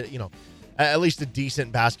just like, at least a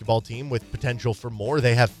decent basketball team with potential for more.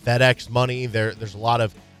 They have FedEx money. There's a lot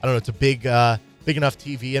of, I don't know, it's a big enough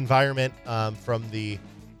TV environment from the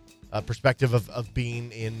perspective of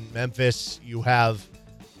being in Memphis. You have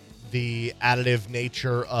the additive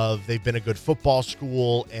nature of they've been a good football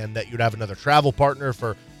school, and that you'd have another travel partner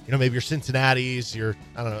for, maybe your Cincinnati's, your,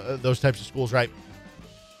 I don't know, those types of schools, right?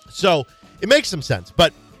 So it makes some sense.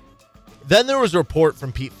 But then there was a report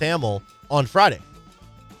from Pete Thamel on Friday.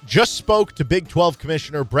 Just spoke to Big 12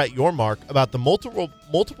 Commissioner Brett Yormark about the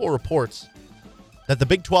multiple reports that the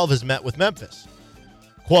Big 12 has met with Memphis.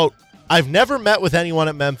 Quote, "I've never met with anyone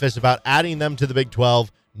at Memphis about adding them to the Big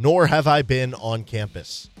 12, nor have I been on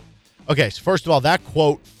campus." Okay, so first of all, that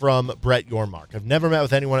quote from Brett Yormark. I've never met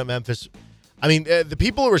with anyone at Memphis. I mean, the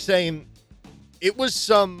people who were saying it was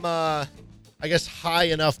some, I guess, high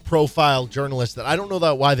enough profile journalists that I don't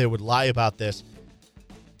know why they would lie about this.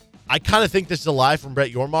 I kind of think this is a lie from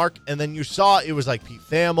Brett Yormark. And then you saw it was like Pete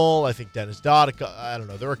Thamel, I think Dennis Dodd. I don't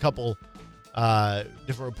know. There were a couple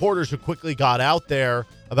different reporters who quickly got out there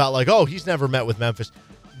about like, oh, he's never met with Memphis.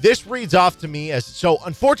 This reads off to me as, so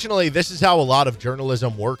unfortunately, this is how a lot of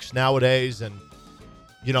journalism works nowadays. And,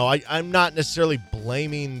 I'm not necessarily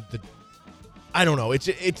blaming I don't know. It's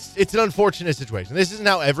an unfortunate situation. This isn't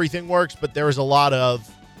how everything works, but there is a lot of,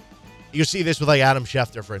 you see this with like Adam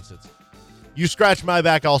Schefter, for instance. You scratch my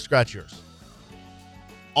back, I'll scratch yours.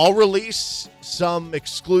 I'll release some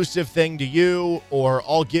exclusive thing to you, or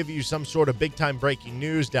I'll give you some sort of big time breaking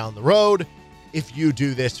news down the road if you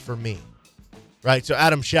do this for me. Right? So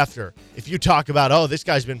Adam Schefter, if you talk about, oh, this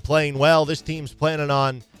guy's been playing well, this team's planning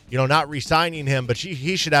on, not re-signing him, but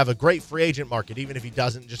he should have a great free agent market, even if he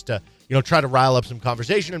doesn't, just to, try to rile up some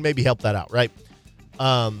conversation and maybe help that out, right?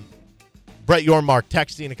 Brett Yormark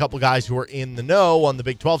texting a couple guys who are in the know on the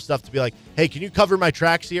Big 12 stuff to be like, hey, can you cover my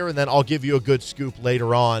tracks here? And then I'll give you a good scoop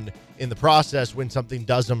later on in the process when something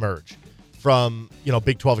does emerge from,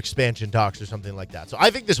 Big 12 expansion talks or something like that. So I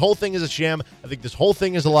think this whole thing is a sham. I think this whole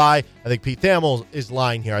thing is a lie. I think Pete Thamel is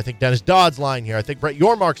lying here. I think Dennis Dodd's lying here. I think Brett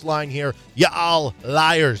Yormark's lying here. You all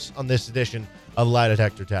liars on this edition of Lie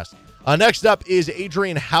Detector Test. Next up is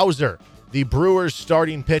Adrian Hauser, the Brewers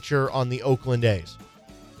starting pitcher on the Oakland A's.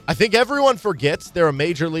 I think everyone forgets they're a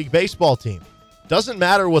Major League Baseball team. Doesn't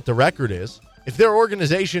matter what the record is. If their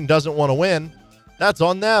organization doesn't want to win, that's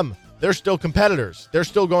on them. They're still competitors. They're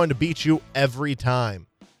still going to beat you every time.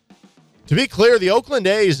 To be clear, the Oakland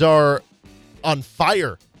A's are on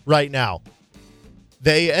fire right now.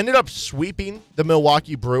 They ended up sweeping the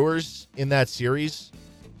Milwaukee Brewers in that series,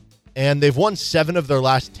 and they've won 7 of their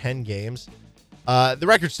last 10 games. The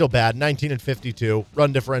record's still bad, 19-52.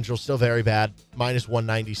 Run differential still very bad,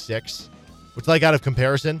 -196, which, like, out of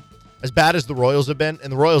comparison, as bad as the Royals have been,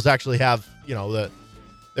 and the Royals actually have, they're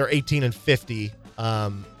 18-50,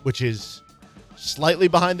 which is slightly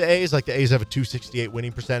behind the A's. Like, the A's have a .268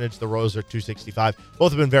 winning percentage. The Royals are .265.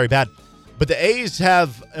 Both have been very bad. But the A's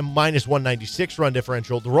have a -196 run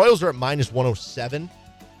differential. The Royals are at -107.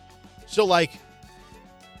 So, like,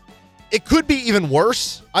 it could be even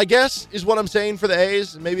worse, I guess, is what I'm saying for the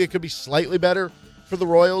A's. Maybe it could be slightly better for the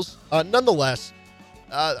Royals. Nonetheless,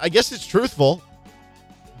 I guess it's truthful.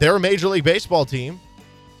 They're a Major League Baseball team.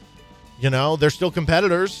 They're still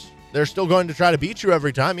competitors. They're still going to try to beat you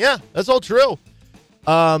every time. Yeah, that's all true.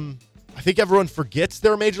 I think everyone forgets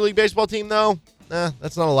they're a Major League Baseball team, though.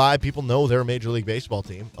 That's not a lie. People know they're a Major League Baseball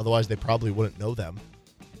team. Otherwise, they probably wouldn't know them.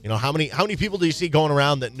 How many people do you see going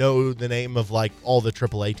around that know the name of, like, all the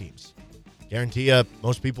AAA teams? Guarantee you,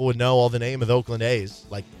 most people would know all the name of the Oakland A's,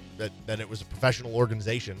 like that it was a professional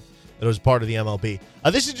organization, that it was part of the MLB.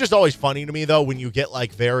 This is just always funny to me, though, when you get,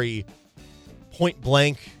 like, very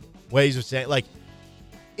point-blank ways of saying, like,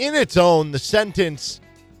 in its own, the sentence,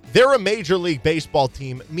 they're a Major League Baseball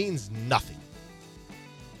team, means nothing.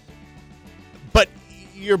 But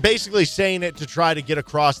you're basically saying it to try to get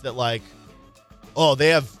across that, like, oh, they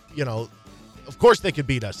have, of course they could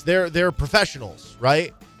beat us. They're professionals,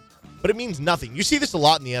 right? But it means nothing. You see this a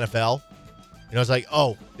lot in the NFL. It's like,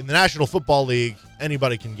 oh, in the National Football League,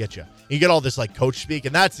 anybody can get you. You get all this, like, coach speak,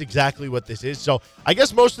 and that's exactly what this is. So I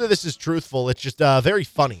guess most of this is truthful. It's just very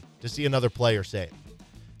funny to see another player say it.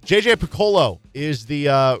 JJ Piccolo is the,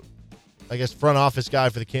 front office guy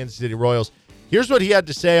for the Kansas City Royals. Here's what he had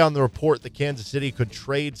to say on the report that Kansas City could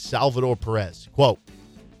trade Salvador Perez. Quote,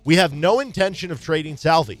 "We have no intention of trading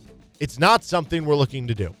Salvi. It's not something we're looking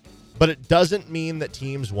to do. But it doesn't mean that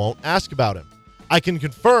teams won't ask about him. I can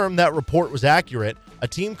confirm that report was accurate. A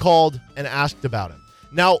team called and asked about him."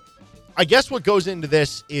 Now, I guess what goes into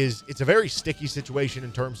this is it's a very sticky situation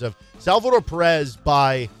in terms of Salvador Perez,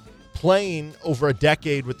 by playing over a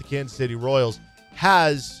decade with the Kansas City Royals,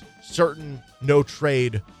 has certain no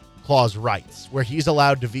trade clause rights where he's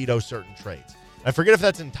allowed to veto certain trades. I forget if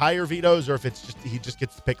that's entire vetoes or if it's just he just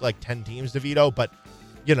gets to pick like 10 teams to veto, but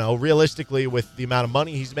realistically with the amount of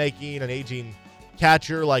money he's making, an aging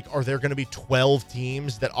catcher, like are there going to be 12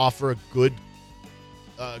 teams that offer a good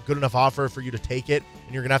enough offer for you to take it,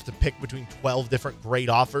 and you're going to have to pick between 12 different great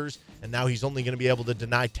offers, and now he's only going to be able to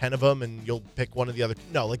deny 10 of them and you'll pick one of the other?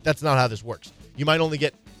 No, like that's not how this works. You might only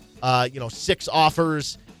get 6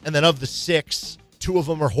 offers, and then of the 6, 2 of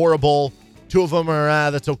them are horrible, 2 of them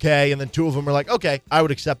are that's okay, and then 2 of them are like, okay, I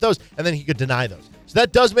would accept those, and then he could deny those. So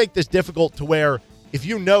that does make this difficult to where if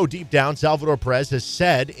deep down Salvador Perez has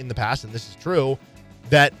said in the past, and this is true,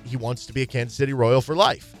 that he wants to be a Kansas City Royal for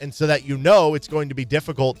life. And so that it's going to be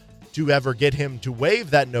difficult to ever get him to waive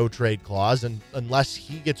that no trade clause, and unless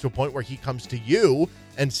he gets to a point where he comes to you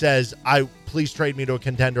and says, please trade me to a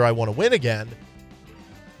contender, I want to win again,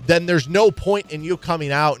 then there's no point in you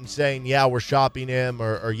coming out and saying, yeah, we're shopping him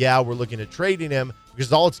or yeah, we're looking at trading him,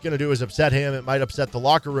 because all it's going to do is upset him. It might upset the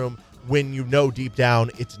locker room when deep down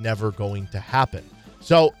it's never going to happen.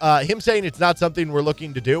 So him saying it's not something we're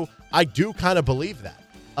looking to do, I do kind of believe that.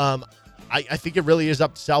 I think it really is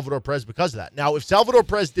up to Salvador Perez because of that. Now, if Salvador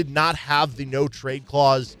Perez did not have the no trade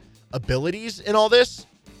clause abilities in all this,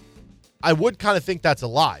 I would kind of think that's a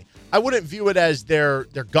lie. I wouldn't view it as they're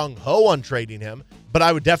gung-ho on trading him, but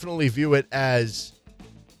I would definitely view it as,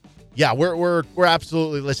 yeah, we're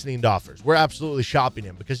absolutely listening to offers. We're absolutely shopping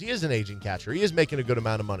him because he is an aging catcher. He is making a good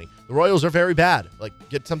amount of money. The Royals are very bad. Like,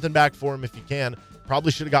 get something back for him if you can.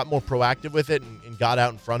 Probably should have got more proactive with it and got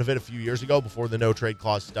out in front of it a few years ago before the no trade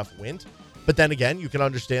clause stuff went. But then again, you can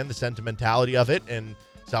understand the sentimentality of it, and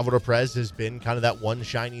Salvador Perez has been kind of that one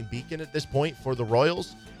shining beacon at this point for the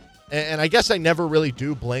Royals. And I guess I never really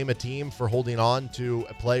do blame a team for holding on to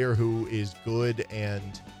a player who is good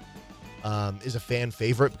and is a fan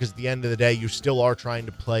favorite, because at the end of the day, you still are trying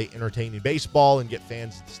to play entertaining baseball and get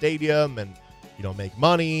fans at the stadium and make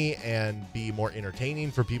money and be more entertaining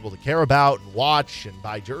for people to care about and watch and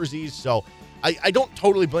buy jerseys. So I don't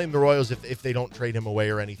totally blame the Royals if they don't trade him away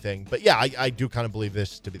or anything. But yeah, I do kind of believe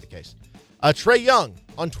this to be the case. Trae Young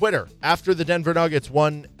on Twitter, after the Denver Nuggets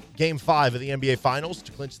won Game 5 of the NBA Finals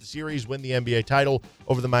to clinch the series, win the NBA title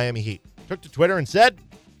over the Miami Heat, took to Twitter and said,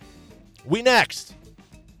 "We next."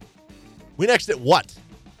 We next at what?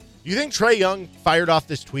 You think Trae Young fired off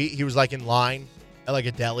this tweet? He was like in line at like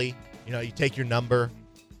a deli. You take your number.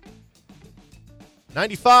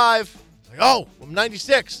 95. Like, oh, I'm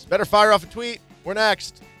 96. Better fire off a tweet. We're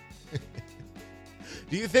next.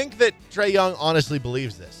 Do you think that Trae Young honestly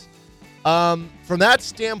believes this? From that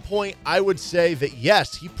standpoint, I would say that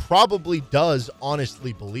yes, he probably does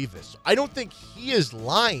honestly believe this. I don't think he is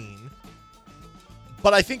lying,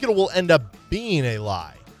 but I think it will end up being a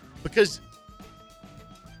lie, because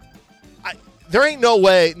there ain't no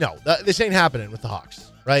way. No, this ain't happening with the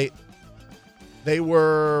Hawks, right? They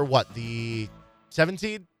were, the 7th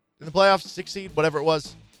seed in the playoffs, 6th seed, whatever it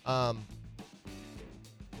was. No,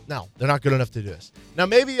 they're not good enough to do this. Now,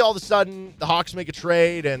 maybe all of a sudden the Hawks make a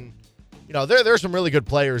trade, and, there are some really good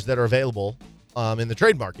players that are available in the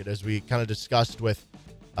trade market, as we kind of discussed with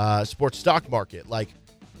sports stock market. Like,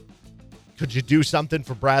 could you do something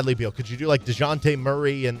for Bradley Beal? Could you do like DeJounte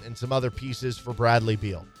Murray and some other pieces for Bradley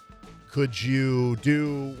Beal? Could you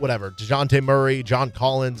do whatever, DeJounte Murray, John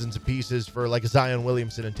Collins, and some pieces for like a Zion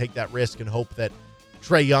Williamson and take that risk and hope that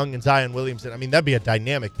Trae Young and Zion Williamson, that'd be a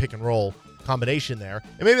dynamic pick and roll combination there.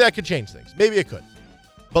 And maybe that could change things. Maybe it could.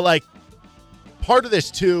 But like, part of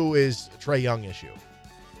this too is a Trae Young issue.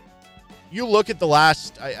 You look at the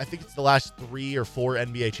last, I think it's the last 3 or 4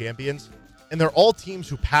 NBA champions, and they're all teams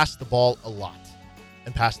who pass the ball a lot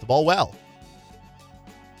and pass the ball well.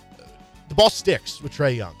 The ball sticks with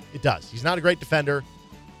Trae Young. It does. He's not a great defender.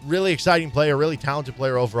 Really exciting player, really talented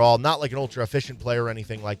player overall. Not like an ultra-efficient player or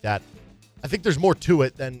anything like that. I think there's more to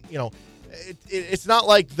it than, it's not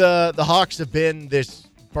like the Hawks have been this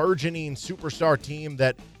burgeoning superstar team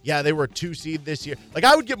that, yeah, they were a 2 seed this year. Like,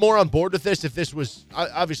 I would get more on board with this if this was,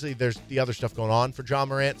 obviously there's the other stuff going on for Ja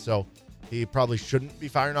Morant, so he probably shouldn't be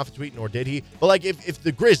firing off a tweet, nor did he. But like, if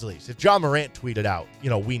the Grizzlies, if Ja Morant tweeted out,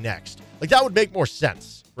 we next, like that would make more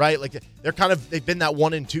sense, right? Like they've been that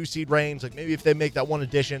 1 and 2 seed range. Like maybe if they make that one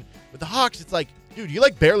addition. With the Hawks, it's like, dude, you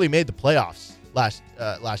like barely made the playoffs last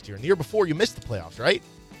year, and the year before you missed the playoffs, right?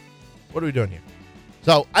 What are we doing here?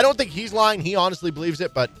 So I don't think he's lying. He honestly believes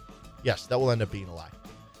it, but yes, that will end up being a lie.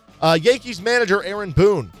 Yankees manager Aaron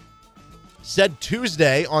Boone said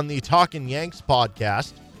Tuesday on the Talkin' Yanks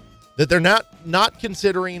podcast that they're not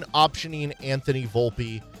considering optioning Anthony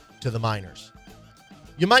Volpe to the minors.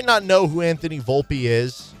 You might not know who Anthony Volpe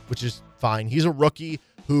is, which is fine. He's a rookie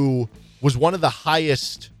who was one of the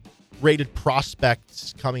highest rated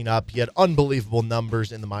prospects coming up. He had unbelievable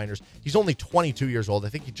numbers in the minors. He's only 22 years old. I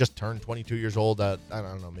think he just turned 22 years old, I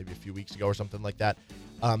don't know, maybe a few weeks ago or something like that.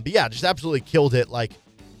 But yeah, just absolutely killed it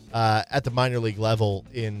at the minor league level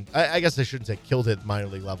I guess I shouldn't say killed it at the minor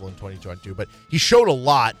league level in 2022, but he showed a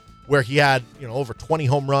lot where he had, over 20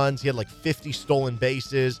 home runs. He had 50 stolen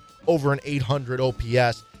bases, over an 800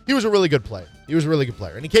 OPS. He was a really good player.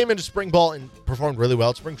 And he came into spring ball and performed really well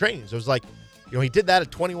at spring training. So it was like, he did that at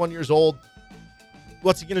 21 years old.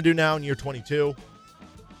 What's he going to do now in year 22?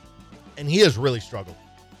 And he has really struggled.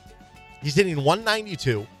 He's hitting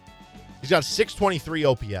 192. He's got 623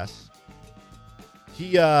 OPS.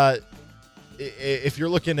 He, if you're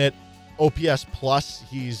looking at OPS plus,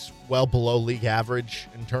 he's well below league average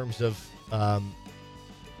in terms of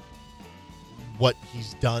what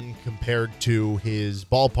he's done compared to his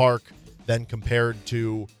ballpark, then compared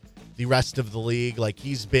to the rest of the league.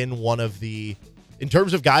 He's been one of the, in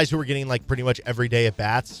terms of guys who are getting pretty much every day at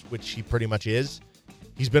bats, which he pretty much is,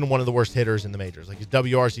 he's been one of the worst hitters in the majors. His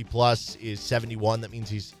WRC plus is 71. That means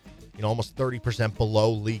he's, almost 30%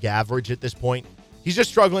 below league average at this point. He's just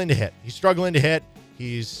struggling to hit. He's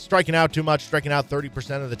striking out too much, striking out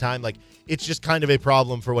 30% of the time. It's just kind of a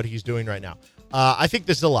problem for what he's doing right now. I think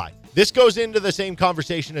this is a lie. This goes into the same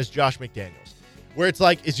conversation as Josh McDaniels, where it's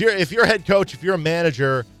if you're a head coach, if you're a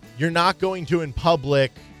manager, you're not going to in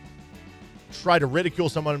public try to ridicule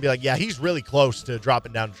someone and be like, yeah, he's really close to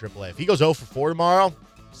dropping down to AAA. If he goes 0 for 4 tomorrow,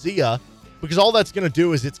 see ya. Because all that's going to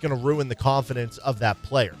do is it's going to ruin the confidence of that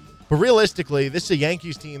player. But realistically, this is a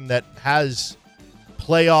Yankees team that has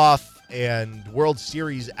playoff and World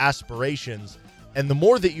Series aspirations. And the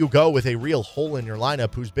more that you go with a real hole in your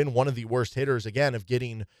lineup, who's been one of the worst hitters, again, of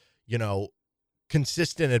getting,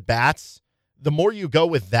 consistent at bats, the more you go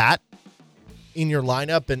with that in your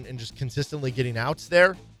lineup and just consistently getting outs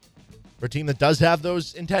there for a team that does have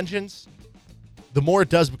those intentions, the more it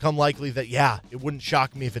does become likely that, yeah, it wouldn't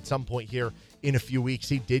shock me if at some point here in a few weeks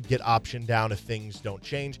he did get optioned down if things don't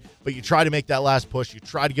change. But you try to make that last push. You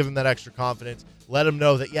try to give him that extra confidence. Let him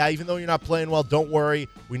know that, yeah, even though you're not playing well, don't worry.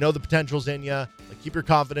 We know the potential's in you. Keep your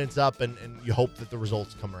confidence up, and you hope that the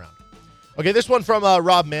results come around. Okay, this one from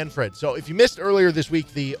Rob Manfred. So if you missed earlier this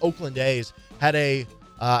week, the Oakland A's had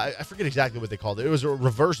I forget exactly what they called it. It was a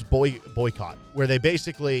reverse boycott, where they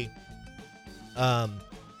basically,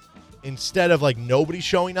 instead of nobody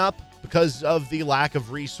showing up because of the lack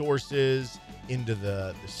of resources into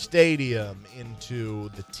the stadium, into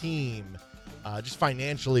the team, just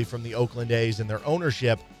financially from the Oakland A's and their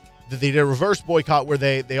ownership, that they did a reverse boycott where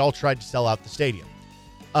they all tried to sell out the stadium.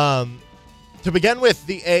 To begin with,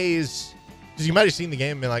 the A's, because you might have seen the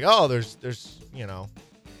game and been like, oh, there's a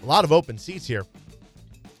lot of open seats here.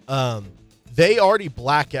 They already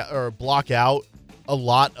block out a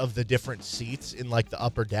lot of the different seats in the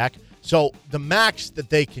upper deck. So the max that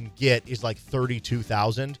they can get is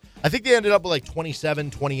 32,000. I think they ended up with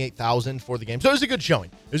 28,000 for the game. So it was a good showing.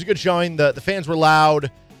 The fans were loud.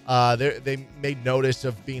 They made notice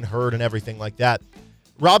of being heard and everything like that.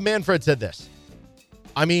 Rob Manfred said this.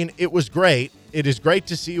 I mean, it was great. It is great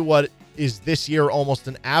to see what is this year almost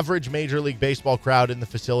an average Major League Baseball crowd in the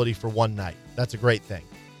facility for one night. That's a great thing.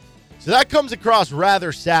 So that comes across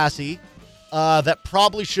rather sassy. That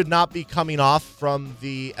probably should not be coming off from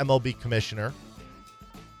the MLB commissioner.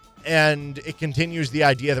 And it continues the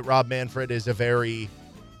idea that Rob Manfred is a very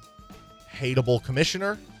hateable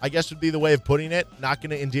commissioner, I guess would be the way of putting it. Not going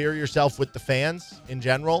to endear yourself with the fans in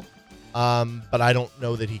general. But I don't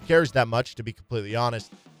know that he cares that much, to be completely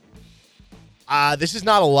honest. This is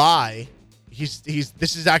not a lie. This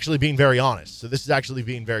is actually being very honest. So this is actually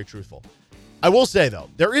being very truthful. I will say, though,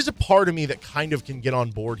 there is a part of me that kind of can get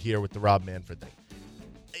on board here with the Rob Manfred thing.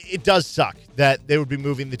 It does suck that they would be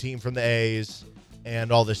moving the team from the A's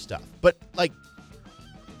and all this stuff. But,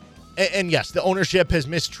 and yes, the ownership has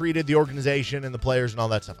mistreated the organization and the players and all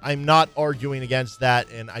that stuff. I'm not arguing against that.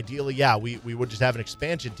 And ideally, yeah, we would just have an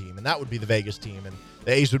expansion team, and that would be the Vegas team, and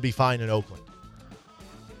the A's would be fine in Oakland.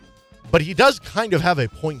 But he does kind of have a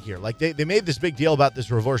point here. They made this big deal about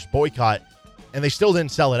this reverse boycott, and they still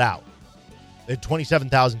didn't sell it out. They had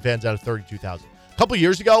 27,000 fans out of 32,000. A couple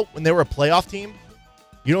years ago, when they were a playoff team,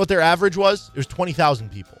 you know what their average was? It was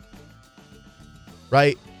 20,000 people.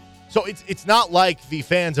 Right? So it's not like the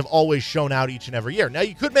fans have always shown out each and every year. Now,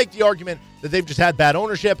 you could make the argument that they've just had bad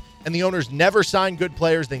ownership, and the owners never sign good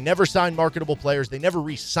players. They never sign marketable players. They never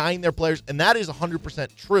re-sign their players, and that is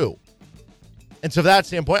 100% true. And so from that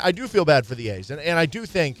standpoint, I do feel bad for the A's. And I do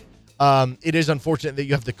think it is unfortunate that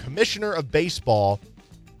you have the commissioner of baseball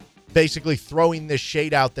basically throwing this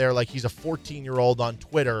shade out there like he's a 14-year-old on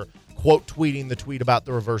Twitter quote tweeting the tweet about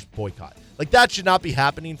the reverse boycott. Like, that should not be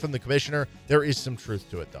happening from the commissioner. There is some truth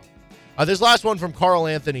to it, though. This last one from Karl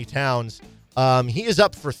Anthony Towns. He is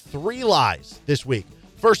up for 3 lies this week.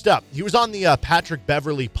 First up, he was on the Patrick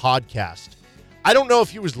Beverley podcast. I don't know if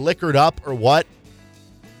he was liquored up or what.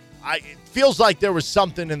 It feels like there was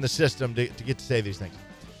something in the system to get to say these things.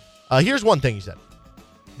 Here's one thing he said.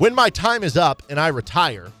 When my time is up and I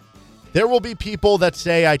retire, there will be people that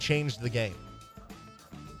say I changed the game.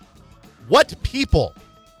 What people?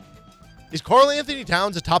 Is Karl Anthony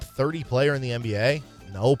Towns a top 30 player in the NBA?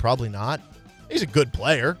 No, probably not. He's a good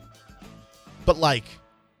player. But, like,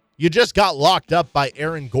 you just got locked up by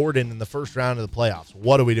Aaron Gordon in the first round of the playoffs.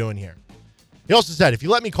 What are we doing here? He also said, if you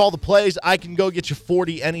let me call the plays, I can go get you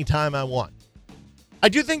 40 anytime I want. I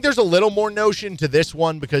do think there's a little more notion to this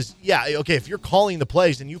one because, yeah, okay, if you're calling the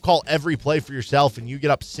plays and you call every play for yourself and you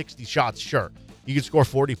get up 60 shots, sure, you can score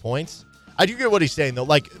 40 points. I do get what he's saying, though.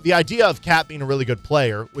 Like, the idea of Cat being a really good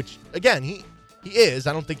player, which, again, he is.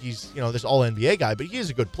 I don't think he's, this all-NBA guy, but he is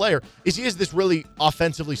a good player. He is this really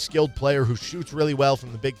offensively skilled player who shoots really well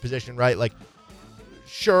from the big position, right? Like,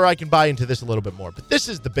 sure, I can buy into this a little bit more, but this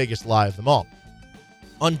is the biggest lie of them all.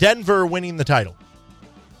 On Denver winning the title,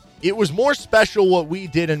 it was more special what we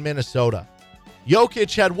did in Minnesota.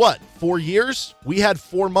 Jokic had what, 4 years? We had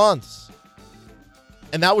 4 months.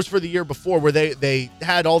 And that was for the year before where they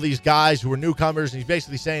had all these guys who were newcomers, and he's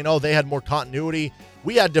basically saying, they had more continuity.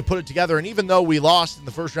 We had to put it together, and even though we lost in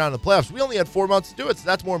the first round of the playoffs, we only had 4 months to do it, so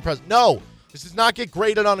that's more impressive. No, this does not get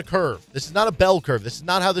graded on a curve. This is not a bell curve. This is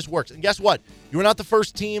not how this works. And guess what? You were not the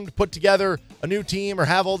first team to put together a new team or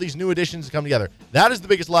have all these new additions come together. That is the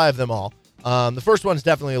biggest lie of them all. The first one is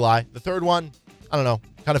definitely a lie. The third one, I don't know,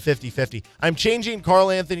 kind of 50-50. I'm changing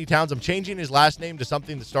Karl Anthony Towns. I'm changing his last name to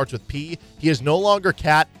something that starts with P. He is no longer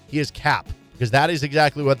Cat. He is Cap, because that is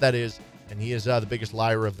exactly what that is, and he is the biggest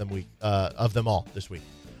liar of them all this week.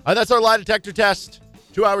 All right, that's our lie detector test.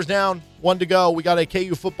 2 hours down, 1 to go. We got a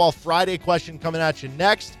KU Football Friday question coming at you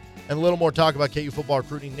next, and a little more talk about KU football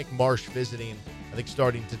recruiting. Nick Marsh visiting, I think,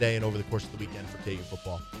 starting today and over the course of the weekend for KU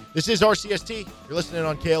football. This is RCST. You're listening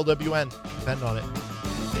on KLWN. Depend on it.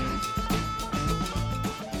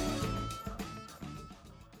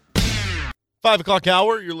 Five o'clock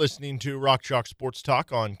hour, you're listening to Rock Chalk Sports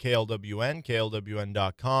Talk on KLWN,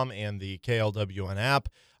 KLWN.com, and the KLWN app.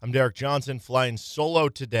 I'm Derek Johnson, flying solo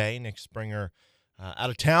today. Nick Springer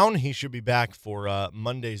out of town. He should be back for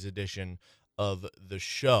Monday's edition of the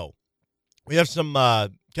show. We have some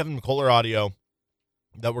Kevin McCullough audio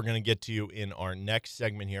that we're going to get to you in our next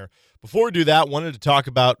segment here. Before we do that, wanted to talk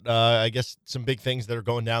about, some big things that are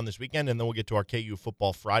going down this weekend, and then we'll get to our KU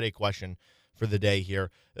Football Friday question for the day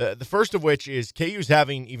here. The first of which is KU's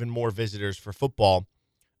having even more visitors for football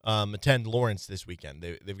attend Lawrence this weekend.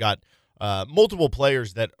 They've got multiple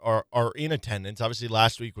players that are in attendance. Obviously,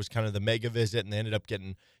 last week was kind of the mega visit, and they ended up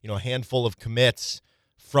getting a handful of commits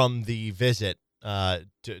from the visit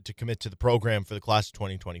to commit to the program for the class of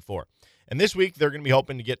 2024. And this week, they're going to be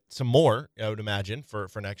hoping to get some more, I would imagine, for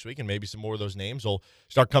next week, and maybe some more of those names will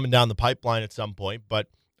start coming down the pipeline at some point. But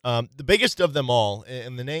the biggest of them all,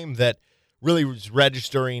 and the name that really was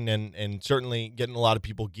registering and certainly getting a lot of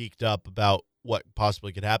people geeked up about what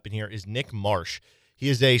possibly could happen here, is Nick Marsh. He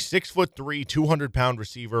is a 6'3", 200-pound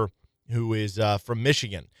receiver who is from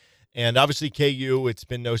Michigan. And obviously KU, it's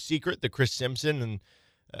been no secret that Chris Simpson and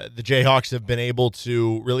the Jayhawks have been able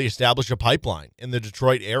to really establish a pipeline in the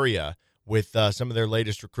Detroit area with some of their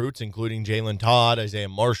latest recruits, including Jalen Todd, Isaiah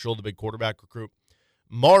Marshall, the big quarterback recruit.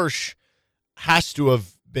 Marsh has to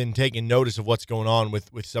have been taking notice of what's going on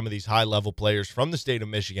with some of these high-level players from the state of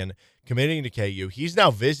Michigan committing to KU. He's now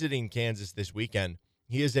visiting Kansas this weekend.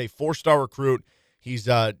 He is a 4-star recruit. He's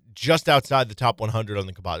just outside the top 100 on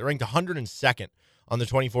the composite, ranked 102nd on the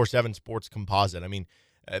 24/7 Sports Composite. I mean,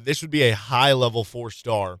 this would be a high-level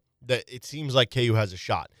 4-star that it seems like KU has a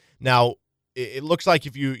shot. Now, it looks like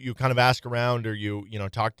if you kind of ask around or you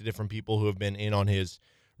talk to different people who have been in on his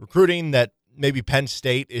recruiting, that maybe Penn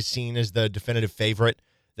State is seen as the definitive favorite,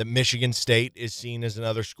 that Michigan State is seen as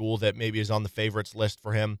another school that maybe is on the favorites list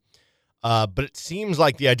for him. But it seems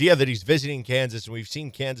like the idea that he's visiting Kansas, and we've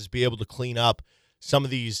seen Kansas be able to clean up some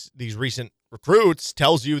of these recent recruits,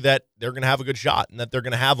 tells you that they're going to have a good shot and that they're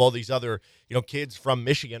going to have all these other kids from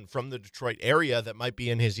Michigan, from the Detroit area that might be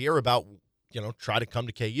in his ear about try to come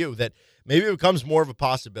to KU, that maybe it becomes more of a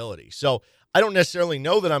possibility. So I don't necessarily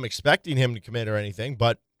know that I'm expecting him to commit or anything,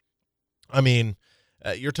 but I mean,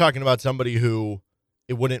 you're talking about somebody who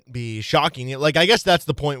it wouldn't be shocking. Like, I guess that's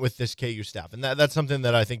the point with this KU staff. And that's something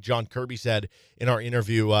that I think John Kirby said in our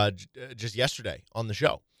interview just yesterday on the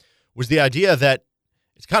show, was the idea that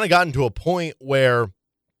it's kind of gotten to a point where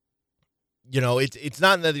it's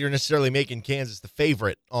not that you're necessarily making Kansas the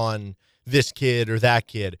favorite on this kid or that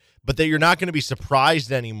kid, but that you're not going to be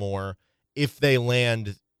surprised anymore if they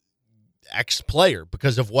land X player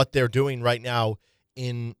because of what they're doing right now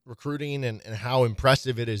in recruiting and how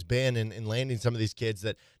impressive it has been in landing some of these kids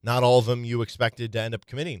that not all of them you expected to end up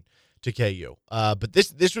committing to KU. But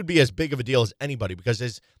this would be as big of a deal as anybody, because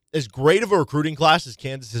as great of a recruiting class as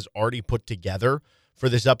Kansas has already put together for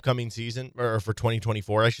this upcoming season, or for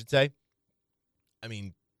 2024, I should say. I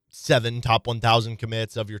mean, 7 top 1,000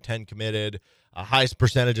 commits of your 10 committed, highest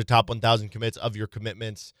percentage of top 1,000 commits of your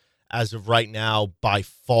commitments as of right now by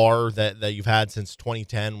far that you've had since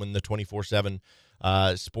 2010 when the 24/7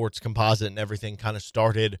 sports composite and everything kind of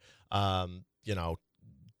started. A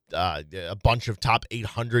bunch of top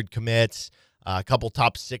 800 commits, a couple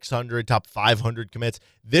top 600, top 500 commits.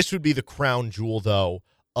 This would be the crown jewel, though,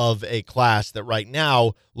 of a class that right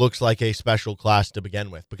now looks like a special class to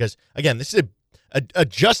begin with. Because, again, this is a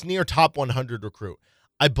just near top 100 recruit.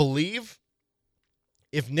 I believe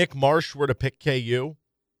if Nick Marsh were to pick KU,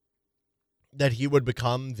 that he would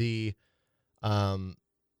become the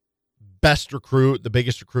best recruit, the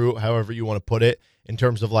biggest recruit, however you want to put it, in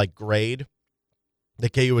terms of like grade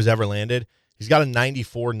that KU has ever landed. He's got a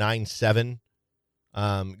 94.97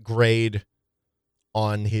 grade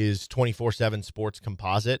on his 24/7 sports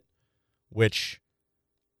composite, which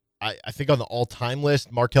I think on the all-time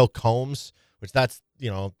list, Markel Combs, which that's,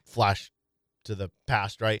 flash to the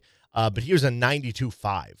past, right? But he was a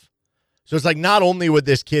 92.5. So it's like not only would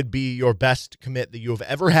this kid be your best commit that you have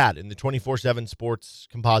ever had in the 24/7 sports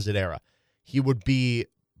composite era, he would be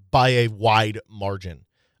by a wide margin.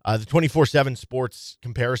 The 24/7 sports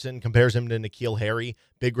comparison compares him to N'Keal Harry,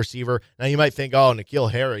 big receiver. Now you might think, oh,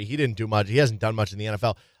 N'Keal Harry, he didn't do much. He hasn't done much in the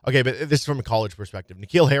NFL. Okay, but this is from a college perspective.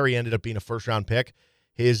 N'Keal Harry ended up being a first-round pick.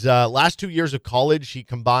 His last 2 years of college, he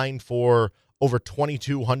combined for over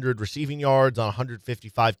 2,200 receiving yards on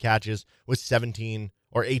 155 catches with 17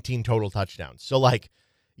 or 18 total touchdowns. So,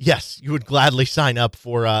 yes, you would gladly sign up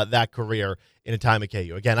for that career in a time at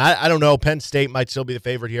KU. Again, I don't know. Penn State might still be the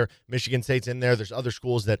favorite here. Michigan State's in there. There's other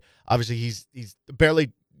schools that obviously he's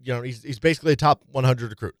barely, he's basically a top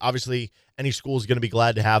 100 recruit. Obviously, any school is going to be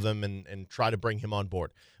glad to have him and try to bring him on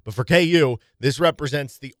board. But for KU, this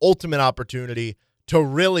represents the ultimate opportunity to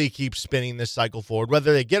really keep spinning this cycle forward.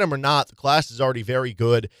 Whether they get him or not, the class is already very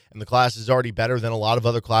good, and the class is already better than a lot of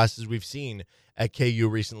other classes we've seen at KU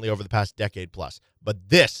recently over the past decade plus. But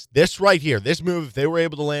this right here, this move, if they were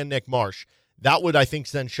able to land Nick Marsh, that would, I think,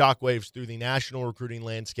 send shockwaves through the national recruiting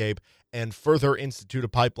landscape and further institute a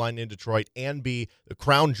pipeline in Detroit and be the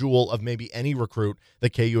crown jewel of maybe any recruit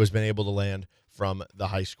that KU has been able to land from the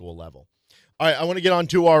high school level. All right, I want to get on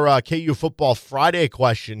to our KU Football Friday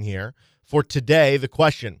question here. For today, the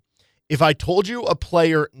question: if I told you a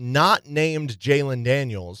player not named Jalen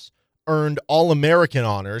Daniels earned All-American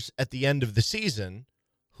honors at the end of the season,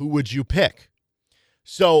 who would you pick?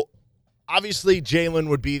 So, obviously, Jalen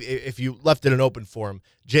would be, if you left it an open for him,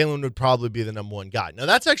 Jalen would probably be the number one guy. Now,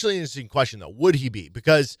 that's actually an interesting question, though. Would he be?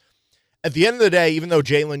 Because at the end of the day, even though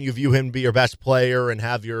Jalen, you view him to be your best player and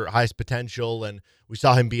have your highest potential, and we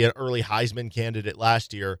saw him be an early Heisman candidate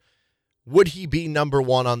last year, would he be number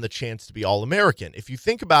one on the chance to be All-American? If you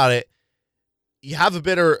think about it, you have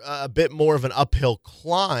a bit more of an uphill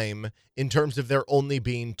climb in terms of there only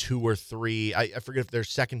being 2 or 3. I forget if there's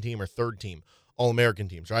second team or third team All-American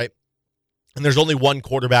teams, right? And there's only one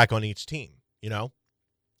quarterback on each team,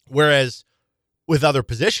 Whereas with other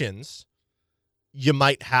positions, you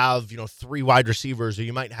might have, 3 wide receivers, or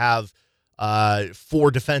you might have 4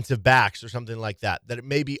 defensive backs or something like that it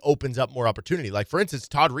maybe opens up more opportunity. Like, for instance,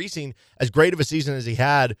 Todd Reesing, as great of a season as he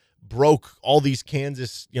had, broke all these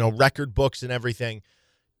Kansas, record books and everything.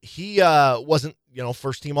 He wasn't,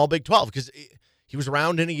 first team all Big 12 because he was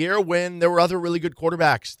around in a year when there were other really good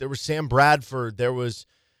quarterbacks. There was Sam Bradford. There was,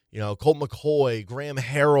 Colt McCoy, Graham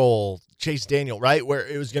Harrell, Chase Daniel, right? Where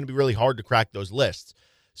it was going to be really hard to crack those lists.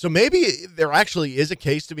 So maybe there actually is a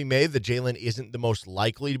case to be made that Jalen isn't the most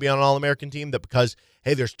likely to be on an All-American team, that because,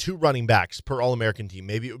 hey, there's 2 running backs per All-American team.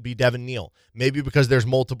 Maybe it would be Devin Neal. Maybe because there's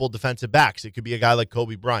multiple defensive backs, it could be a guy like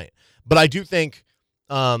Kobe Bryant. But I do think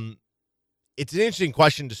it's an interesting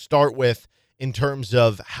question to start with in terms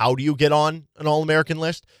of how do you get on an All-American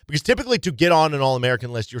list? Because typically to get on an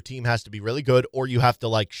All-American list, your team has to be really good, or you have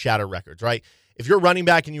to, shatter records, right? If you're running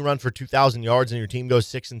back and you run for 2,000 yards and your team goes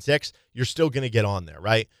 6-6, you're still going to get on there,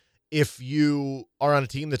 right? If you are on a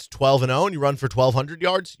team that's 12-0 and you run for 1,200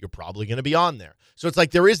 yards, you're probably going to be on there. So it's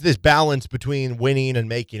like there is this balance between winning and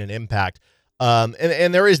making an impact. And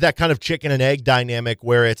there is that kind of chicken and egg dynamic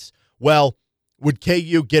where it's, well, would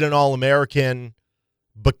KU get an All-American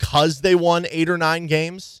because they won 8 or 9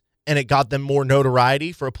 games and it got them more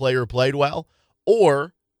notoriety for a player who played well?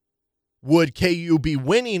 Or would KU be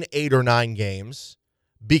winning 8 or 9 games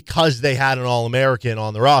because they had an All-American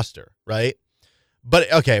on the roster, right?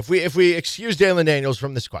 But, okay, if we excuse Jalen Daniels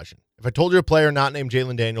from this question, if I told you a player not named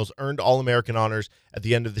Jalen Daniels earned All-American honors at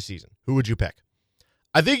the end of the season, who would you pick?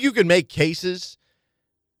 I think you could make cases.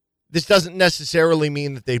 This doesn't necessarily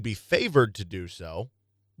mean that they'd be favored to do so,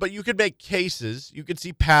 but you could make cases. You could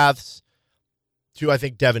see paths to, I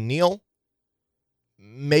think, Devin Neal,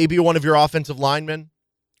 maybe one of your offensive linemen,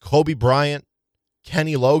 Kobe Bryant,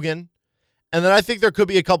 Kenny Logan, and then I think there could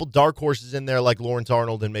be a couple dark horses in there like Lawrence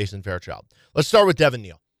Arnold and Mason Fairchild. Let's start with Devin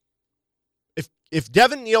Neal. If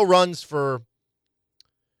Devin Neal runs for,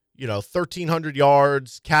 1,300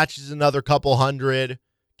 yards, catches another couple hundred,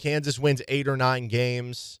 Kansas wins 8 or 9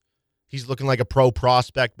 games, he's looking like a pro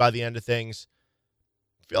prospect by the end of things.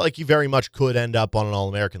 I feel like he very much could end up on an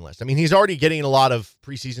All-American list. I mean, he's already getting a lot of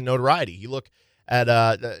preseason notoriety. You look at,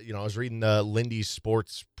 I was reading the Lindy's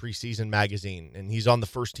Sports preseason magazine, and he's on the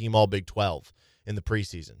first team All Big 12 in the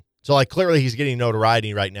preseason. So, clearly he's getting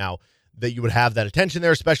notoriety right now that you would have that attention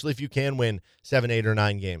there, especially if you can win 7, 8, or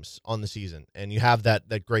 9 games on the season, and you have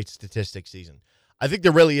that great statistic season. I think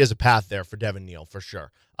there really is a path there for Devin Neal, for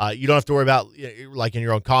sure. You don't have to worry about, like in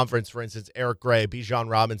your own conference, for instance, Eric Gray, Bijan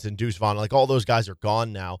Robinson, Deuce Vaughn, all those guys are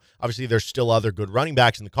gone now. Obviously, there's still other good running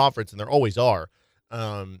backs in the conference, and there always are.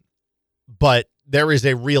 But there is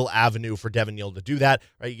a real avenue for Devin Neal to do that,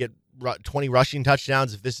 right? You get 20 rushing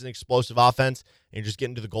touchdowns if this is an explosive offense, and you're just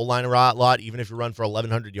getting to the goal line a lot, even if you run for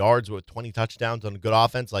 1,100 yards with 20 touchdowns on a good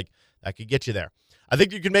offense, that could get you there. I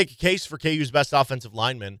think you could make a case for KU's best offensive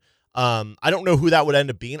lineman. I don't know who that would end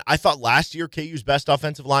up being. I thought last year KU's best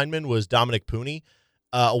offensive lineman was Dominic Pooney.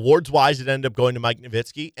 Awards-wise, it ended up going to Mike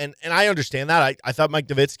Nowitzki, and I understand that. I thought Mike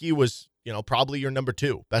Nowitzki was, probably your number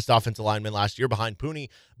 2 best offensive lineman last year behind Pooney,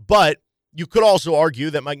 but you could also argue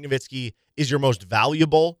that Mike Nowitzki is your most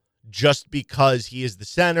valuable just because he is the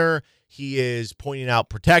center, he is pointing out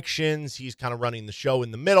protections, he's kind of running the show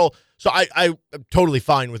in the middle. So I'm totally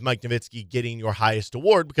fine with Mike Nowitzki getting your highest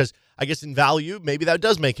award because I guess in value, maybe that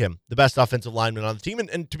does make him the best offensive lineman on the team.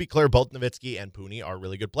 And to be clear, both Nowitzki and Pooney are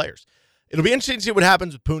really good players. It'll be interesting to see what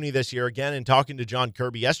happens with Pooney this year. Again, in talking to John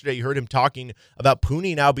Kirby yesterday, you heard him talking about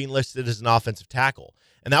Pooney now being listed as an offensive tackle.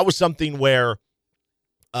 And that was something where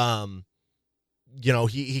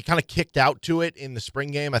he kind of kicked out to it in the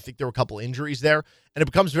spring game. I think there were a couple injuries there. And it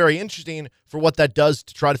becomes very interesting for what that does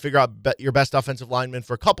to try to figure out your best offensive lineman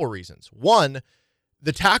for a couple reasons. One,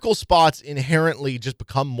 the tackle spots inherently just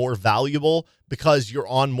become more valuable because you're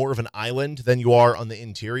on more of an island than you are on the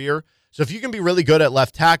interior. So if you can be really good at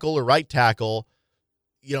left tackle or right tackle,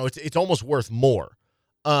 it's almost worth more.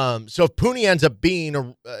 So if Pooney ends up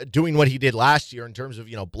being doing what he did last year in terms of,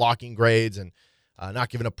 blocking grades and not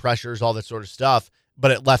giving up pressures, all that sort of stuff,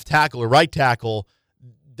 but at left tackle or right tackle,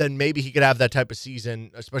 then maybe he could have that type of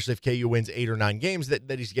season, especially if KU wins 8 or 9 games,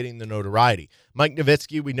 that he's getting the notoriety. Mike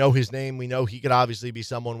Nowitzki, we know his name. We know he could obviously be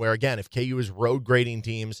someone where, again, if KU is road grading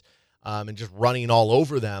teams and just running all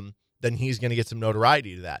over them, then he's going to get some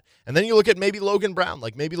notoriety to that. And then you look at maybe Logan Brown.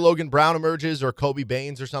 Maybe Logan Brown emerges or Kobe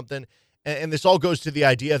Baines or something. And this all goes to the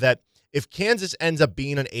idea that if Kansas ends up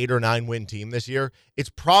being an 8 or 9 win team this year, it's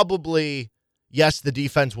probably, yes, the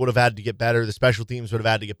defense would have had to get better. The special teams would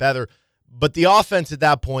have had to get better. But the offense at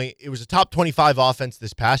that point, it was a top 25 offense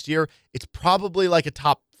this past year. It's probably like a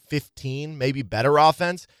top 15, maybe better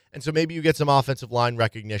offense. And so maybe you get some offensive line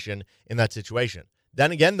recognition in that situation.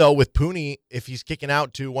 Then again, though, with Pooney, if he's kicking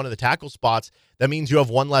out to one of the tackle spots, that means you have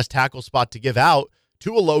one less tackle spot to give out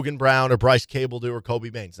to a Logan Brown or Bryce Cabledew or Kobe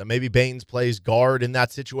Baines. Now, maybe Baines plays guard in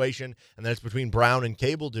that situation, and then it's between Brown and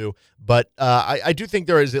Cabledew. But I do think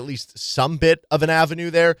there is at least some bit of an avenue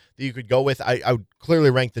there that you could go with. I would clearly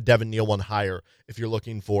rank the Devin Neal one higher if you're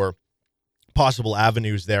looking for possible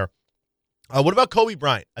avenues there. What about Kobe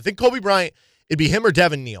Bryant? I think Kobe Bryant, it'd be him or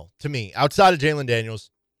Devin Neal to me, outside of Jalen Daniels.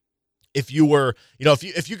 If you were,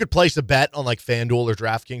 if you could place a bet on like FanDuel or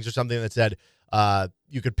DraftKings or something that said,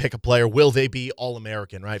 you could pick a player. Will they be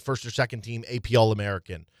All-American, right? First or second team AP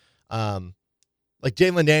All-American. Like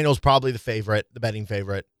Jalen Daniels, probably the favorite, the betting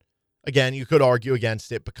favorite. Again, you could argue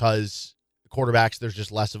against it because quarterbacks, there's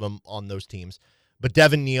just less of them on those teams. But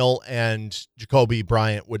Devin Neal and Jacoby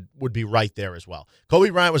Bryant would be right there as well. Kobe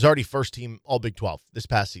Bryant was already first team All Big 12 this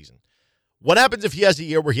past season. What happens if he has a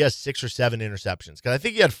year where he has 6 or 7 interceptions? Because I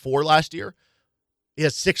think he had 4 last year. He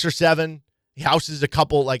has 6 or 7. He houses a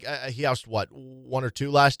couple, he housed, 1 or 2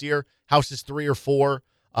 last year? Houses 3 or 4.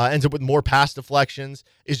 Ends up with more pass deflections.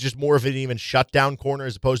 Is just more of an even shutdown corner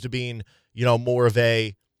as opposed to being, more of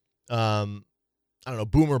a I don't know,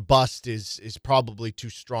 boomer bust is probably too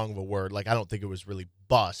strong of a word. Like, I don't think it was really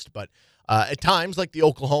bust, but at times, like the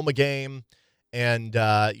Oklahoma game, and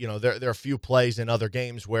there are a few plays in other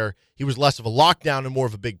games where he was less of a lockdown and more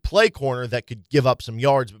of a big play corner that could give up some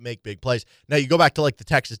yards but make big plays. Now you go back to like the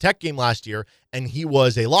Texas Tech game last year, and he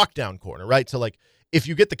was a lockdown corner, right? So like if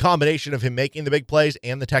you get the combination of him making the big plays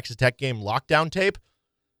and the Texas Tech game lockdown tape,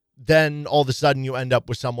 then all of a sudden you end up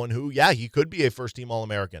with someone who, yeah, he could be a first-team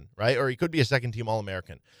All-American, right? Or he could be a second-team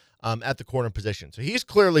All-American at the corner position. So he's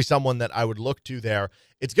clearly someone that I would look to there.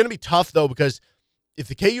 It's going to be tough, though, because if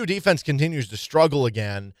the KU defense continues to struggle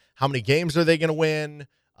again, how many games are they going to win?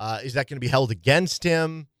 Is that going to be held against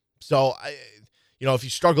him? So, if you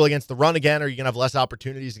struggle against the run again, are you going to have less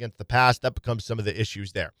opportunities against the pass? That becomes some of the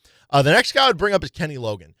issues there. The next guy I would bring up is Kenny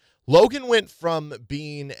Logan. Logan went from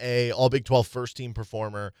being a All-Big 12 first-team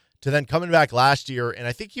performer to then coming back last year, and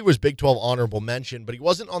I think he was Big 12 honorable mention, but he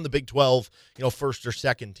wasn't on the Big 12, first or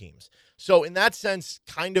second teams. So in that sense,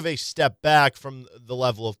 kind of a step back from the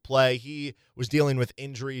level of play. He was dealing with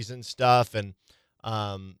injuries and stuff, and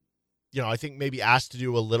I think maybe asked to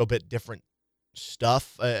do a little bit different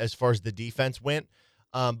stuff as far as the defense went.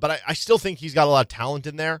 But I still think he's got a lot of talent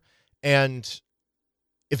in there, and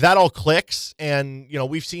if that all clicks, and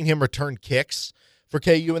we've seen him return kicks for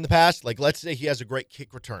KU in the past, like let's say he has a great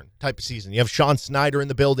kick return type of season. You have Sean Snyder in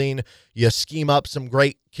the building. You scheme up some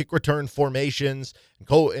great kick return formations.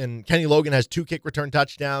 And Kenny Logan has 2 kick return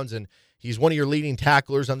touchdowns, and he's one of your leading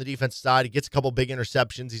tacklers on the defensive side. He gets a couple big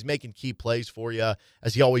interceptions. He's making key plays for you,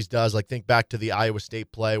 as he always does. Like think back to the Iowa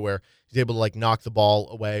State play where he's able to like knock the ball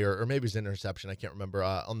away, or maybe it was an interception. I can't remember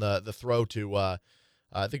on the throw to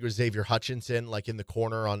I think it was Xavier Hutchinson, like in the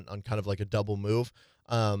corner on kind of like a double move.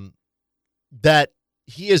 That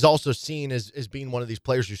he is also seen as being one of these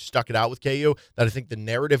players who stuck it out with KU, that I think the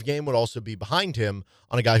narrative game would also be behind him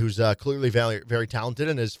on a guy who's clearly very, very talented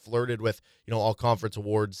and has flirted with, all conference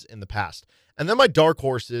awards in the past. And then my dark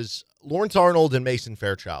horses, Lawrence Arnold and Mason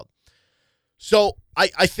Fairchild. So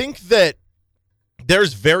I think that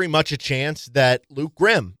there's very much a chance that Luke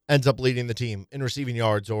Grimm ends up leading the team in receiving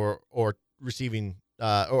yards or receiving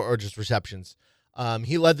or just receptions.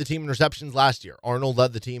 He led the team in receptions last year. Arnold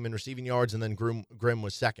led the team in receiving yards, and then Grimm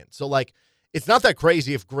was second. So, like, it's not that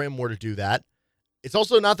crazy if Grimm were to do that. It's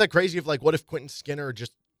also not that crazy if, like, what if Quentin Skinner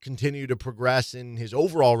just continued to progress in his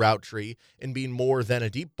overall route tree and being more than a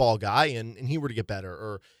deep ball guy, and he were to get better.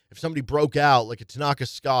 Or if somebody broke out, like a Tanaka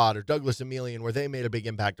Scott or Douglas Emelian, where they made a big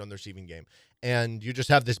impact on their receiving game. And you just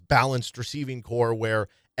have this balanced receiving core where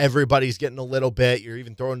everybody's getting a little bit. You're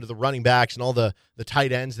even throwing to the running backs and all the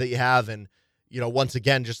tight ends that you have. And once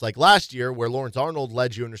again, just like last year where Lawrence Arnold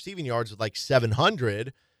led you in receiving yards with like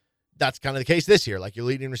 700, that's kind of the case this year. Like your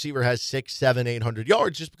leading receiver has 600, 700, 800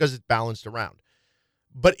 yards just because it's balanced around.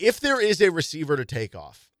 But if there is a receiver to take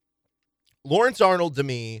off, Lawrence Arnold, to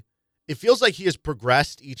me, it feels like he has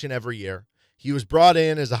progressed each and every year. He was brought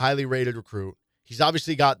in as a highly rated recruit. He's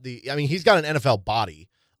obviously got he's got an NFL body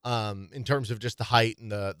in terms of just the height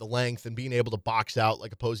and the length and being able to box out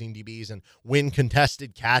like opposing DBs and win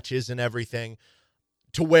contested catches and everything,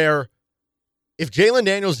 to where if Jalen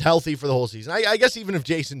Daniels is healthy for the whole season, I guess even if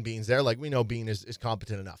Jason Bean's there, like we know Bean is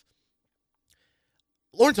competent enough,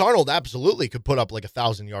 Lawrence Arnold absolutely could put up like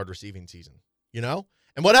 1,000-yard receiving season,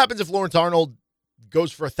 And what happens if Lawrence Arnold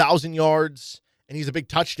goes for 1,000 yards and he's a big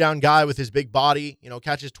touchdown guy with his big body,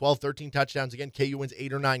 catches 12, 13 touchdowns. Again, KU wins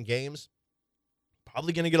 8 or 9 games.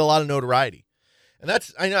 Probably going to get a lot of notoriety. And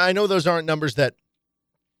that's, I know those aren't numbers that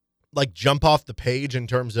like jump off the page in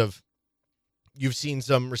terms of you've seen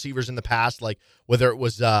some receivers in the past, like whether it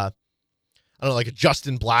was, like a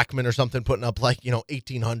Justin Blackman or something putting up like,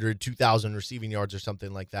 1,800, 2,000 receiving yards or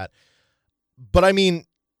something like that. But I mean,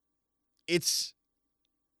 it's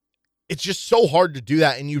just so hard to do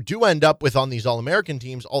that. And you do end up with on these All-American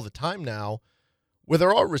teams all the time now where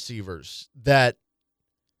there are receivers that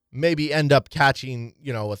maybe end up catching,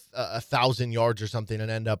 1,000 yards or something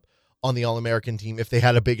and end up on the All-American team if they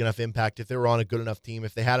had a big enough impact, if they were on a good enough team,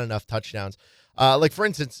 if they had enough touchdowns. Like, for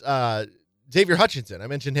instance, Xavier Hutchinson, I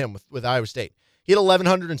mentioned him with Iowa State. He had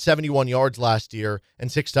 1,171 yards last year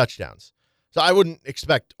and 6 touchdowns. So I wouldn't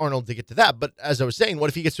expect Arnold to get to that. But as I was saying, what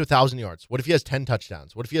if he gets to 1,000 yards? What if he has 10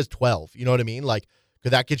 touchdowns? What if he has 12? You know what I mean? Like,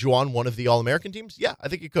 could that get you on one of the All-American teams? Yeah, I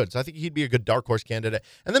think it could. So I think he'd be a good dark horse candidate.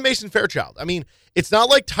 And then Mason Fairchild. I mean, it's not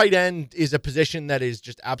like tight end is a position that is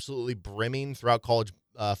just absolutely brimming throughout college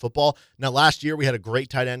football. Now, last year we had a great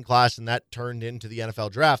tight end class, and that turned into the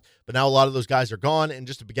NFL draft. But now a lot of those guys are gone. And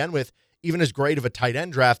just to begin with, even as great of a tight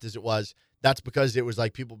end draft as it was, that's because it was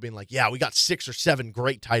like people being like, yeah, we got 6 or 7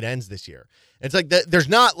 great tight ends this year. And it's like there's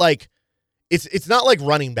not like it's not like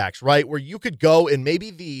running backs, right? Where you could go and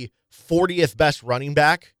maybe the 40th best running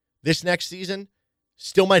back this next season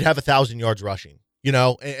still might have 1,000 yards rushing,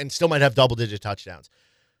 and still might have double-digit touchdowns.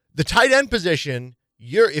 The tight end position,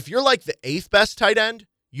 if you're like the 8th best tight end,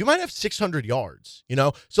 you might have 600 yards,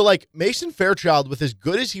 So like Mason Fairchild, with as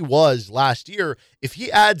good as he was last year, if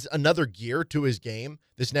he adds another gear to his game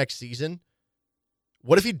this next season,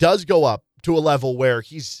 what if he does go up to a level where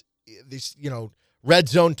he's this, red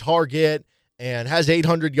zone target and has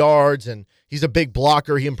 800 yards and he's a big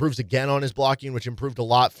blocker. He improves again on his blocking, which improved a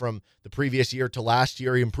lot from the previous year to last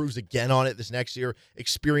year. He improves again on it this next year.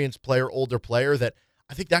 Experienced player, older player, that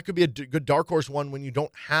I think that could be a good dark horse one when you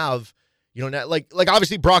don't have, like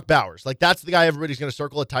obviously Brock Bowers. Like that's the guy everybody's going to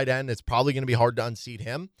circle at tight end. It's probably going to be hard to unseat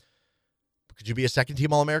him. But could you be a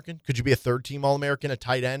second-team All-American? Could you be a third-team All-American at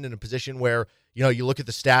tight end in a position where, you look at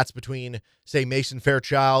the stats between, say, Mason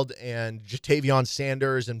Fairchild and Jatavion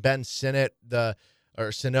Sanders and Ben Sinnott,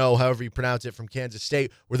 or Sino, however you pronounce it, from Kansas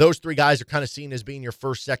State, where those three guys are kind of seen as being your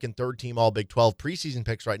first, second, third-team All-Big 12 preseason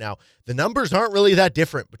picks right now. The numbers aren't really that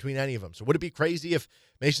different between any of them. So would it be crazy if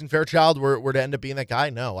Mason Fairchild were to end up being that guy?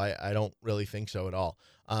 No, I don't really think so at all.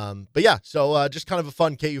 But yeah, so just kind of a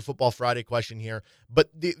fun KU Football Friday question here. But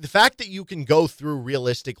the fact that you can go through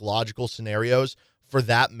realistic, logical scenarios for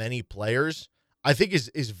that many players, I think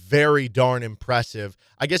is very darn impressive.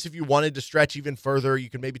 I guess if you wanted to stretch even further, you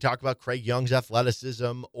could maybe talk about Craig Young's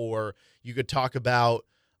athleticism, or you could talk about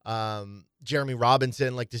Jeremy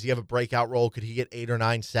Robinson. Like, does he have a breakout role? Could he get 8 or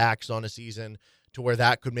 9 sacks on a season to where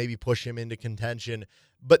that could maybe push him into contention?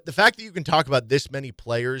 But the fact that you can talk about this many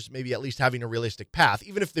players, maybe at least having a realistic path,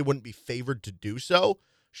 even if they wouldn't be favored to do so,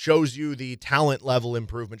 shows you the talent level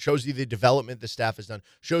improvement, shows you the development the staff has done,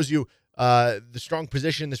 shows you the strong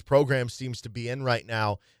position this program seems to be in right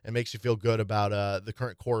now, and makes you feel good about the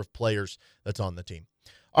current core of players that's on the team.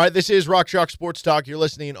 All right, this is Rock Chalk Sports Talk. You're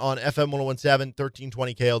listening on FM 1017,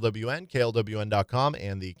 1320 KLWN, KLWN.com,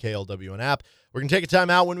 and the KLWN app. We're going to take a time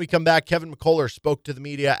out. When we come back, Kevin McCullough spoke to the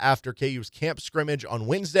media after KU's camp scrimmage on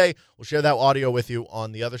Wednesday. We'll share that audio with you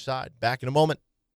on the other side. Back in a moment.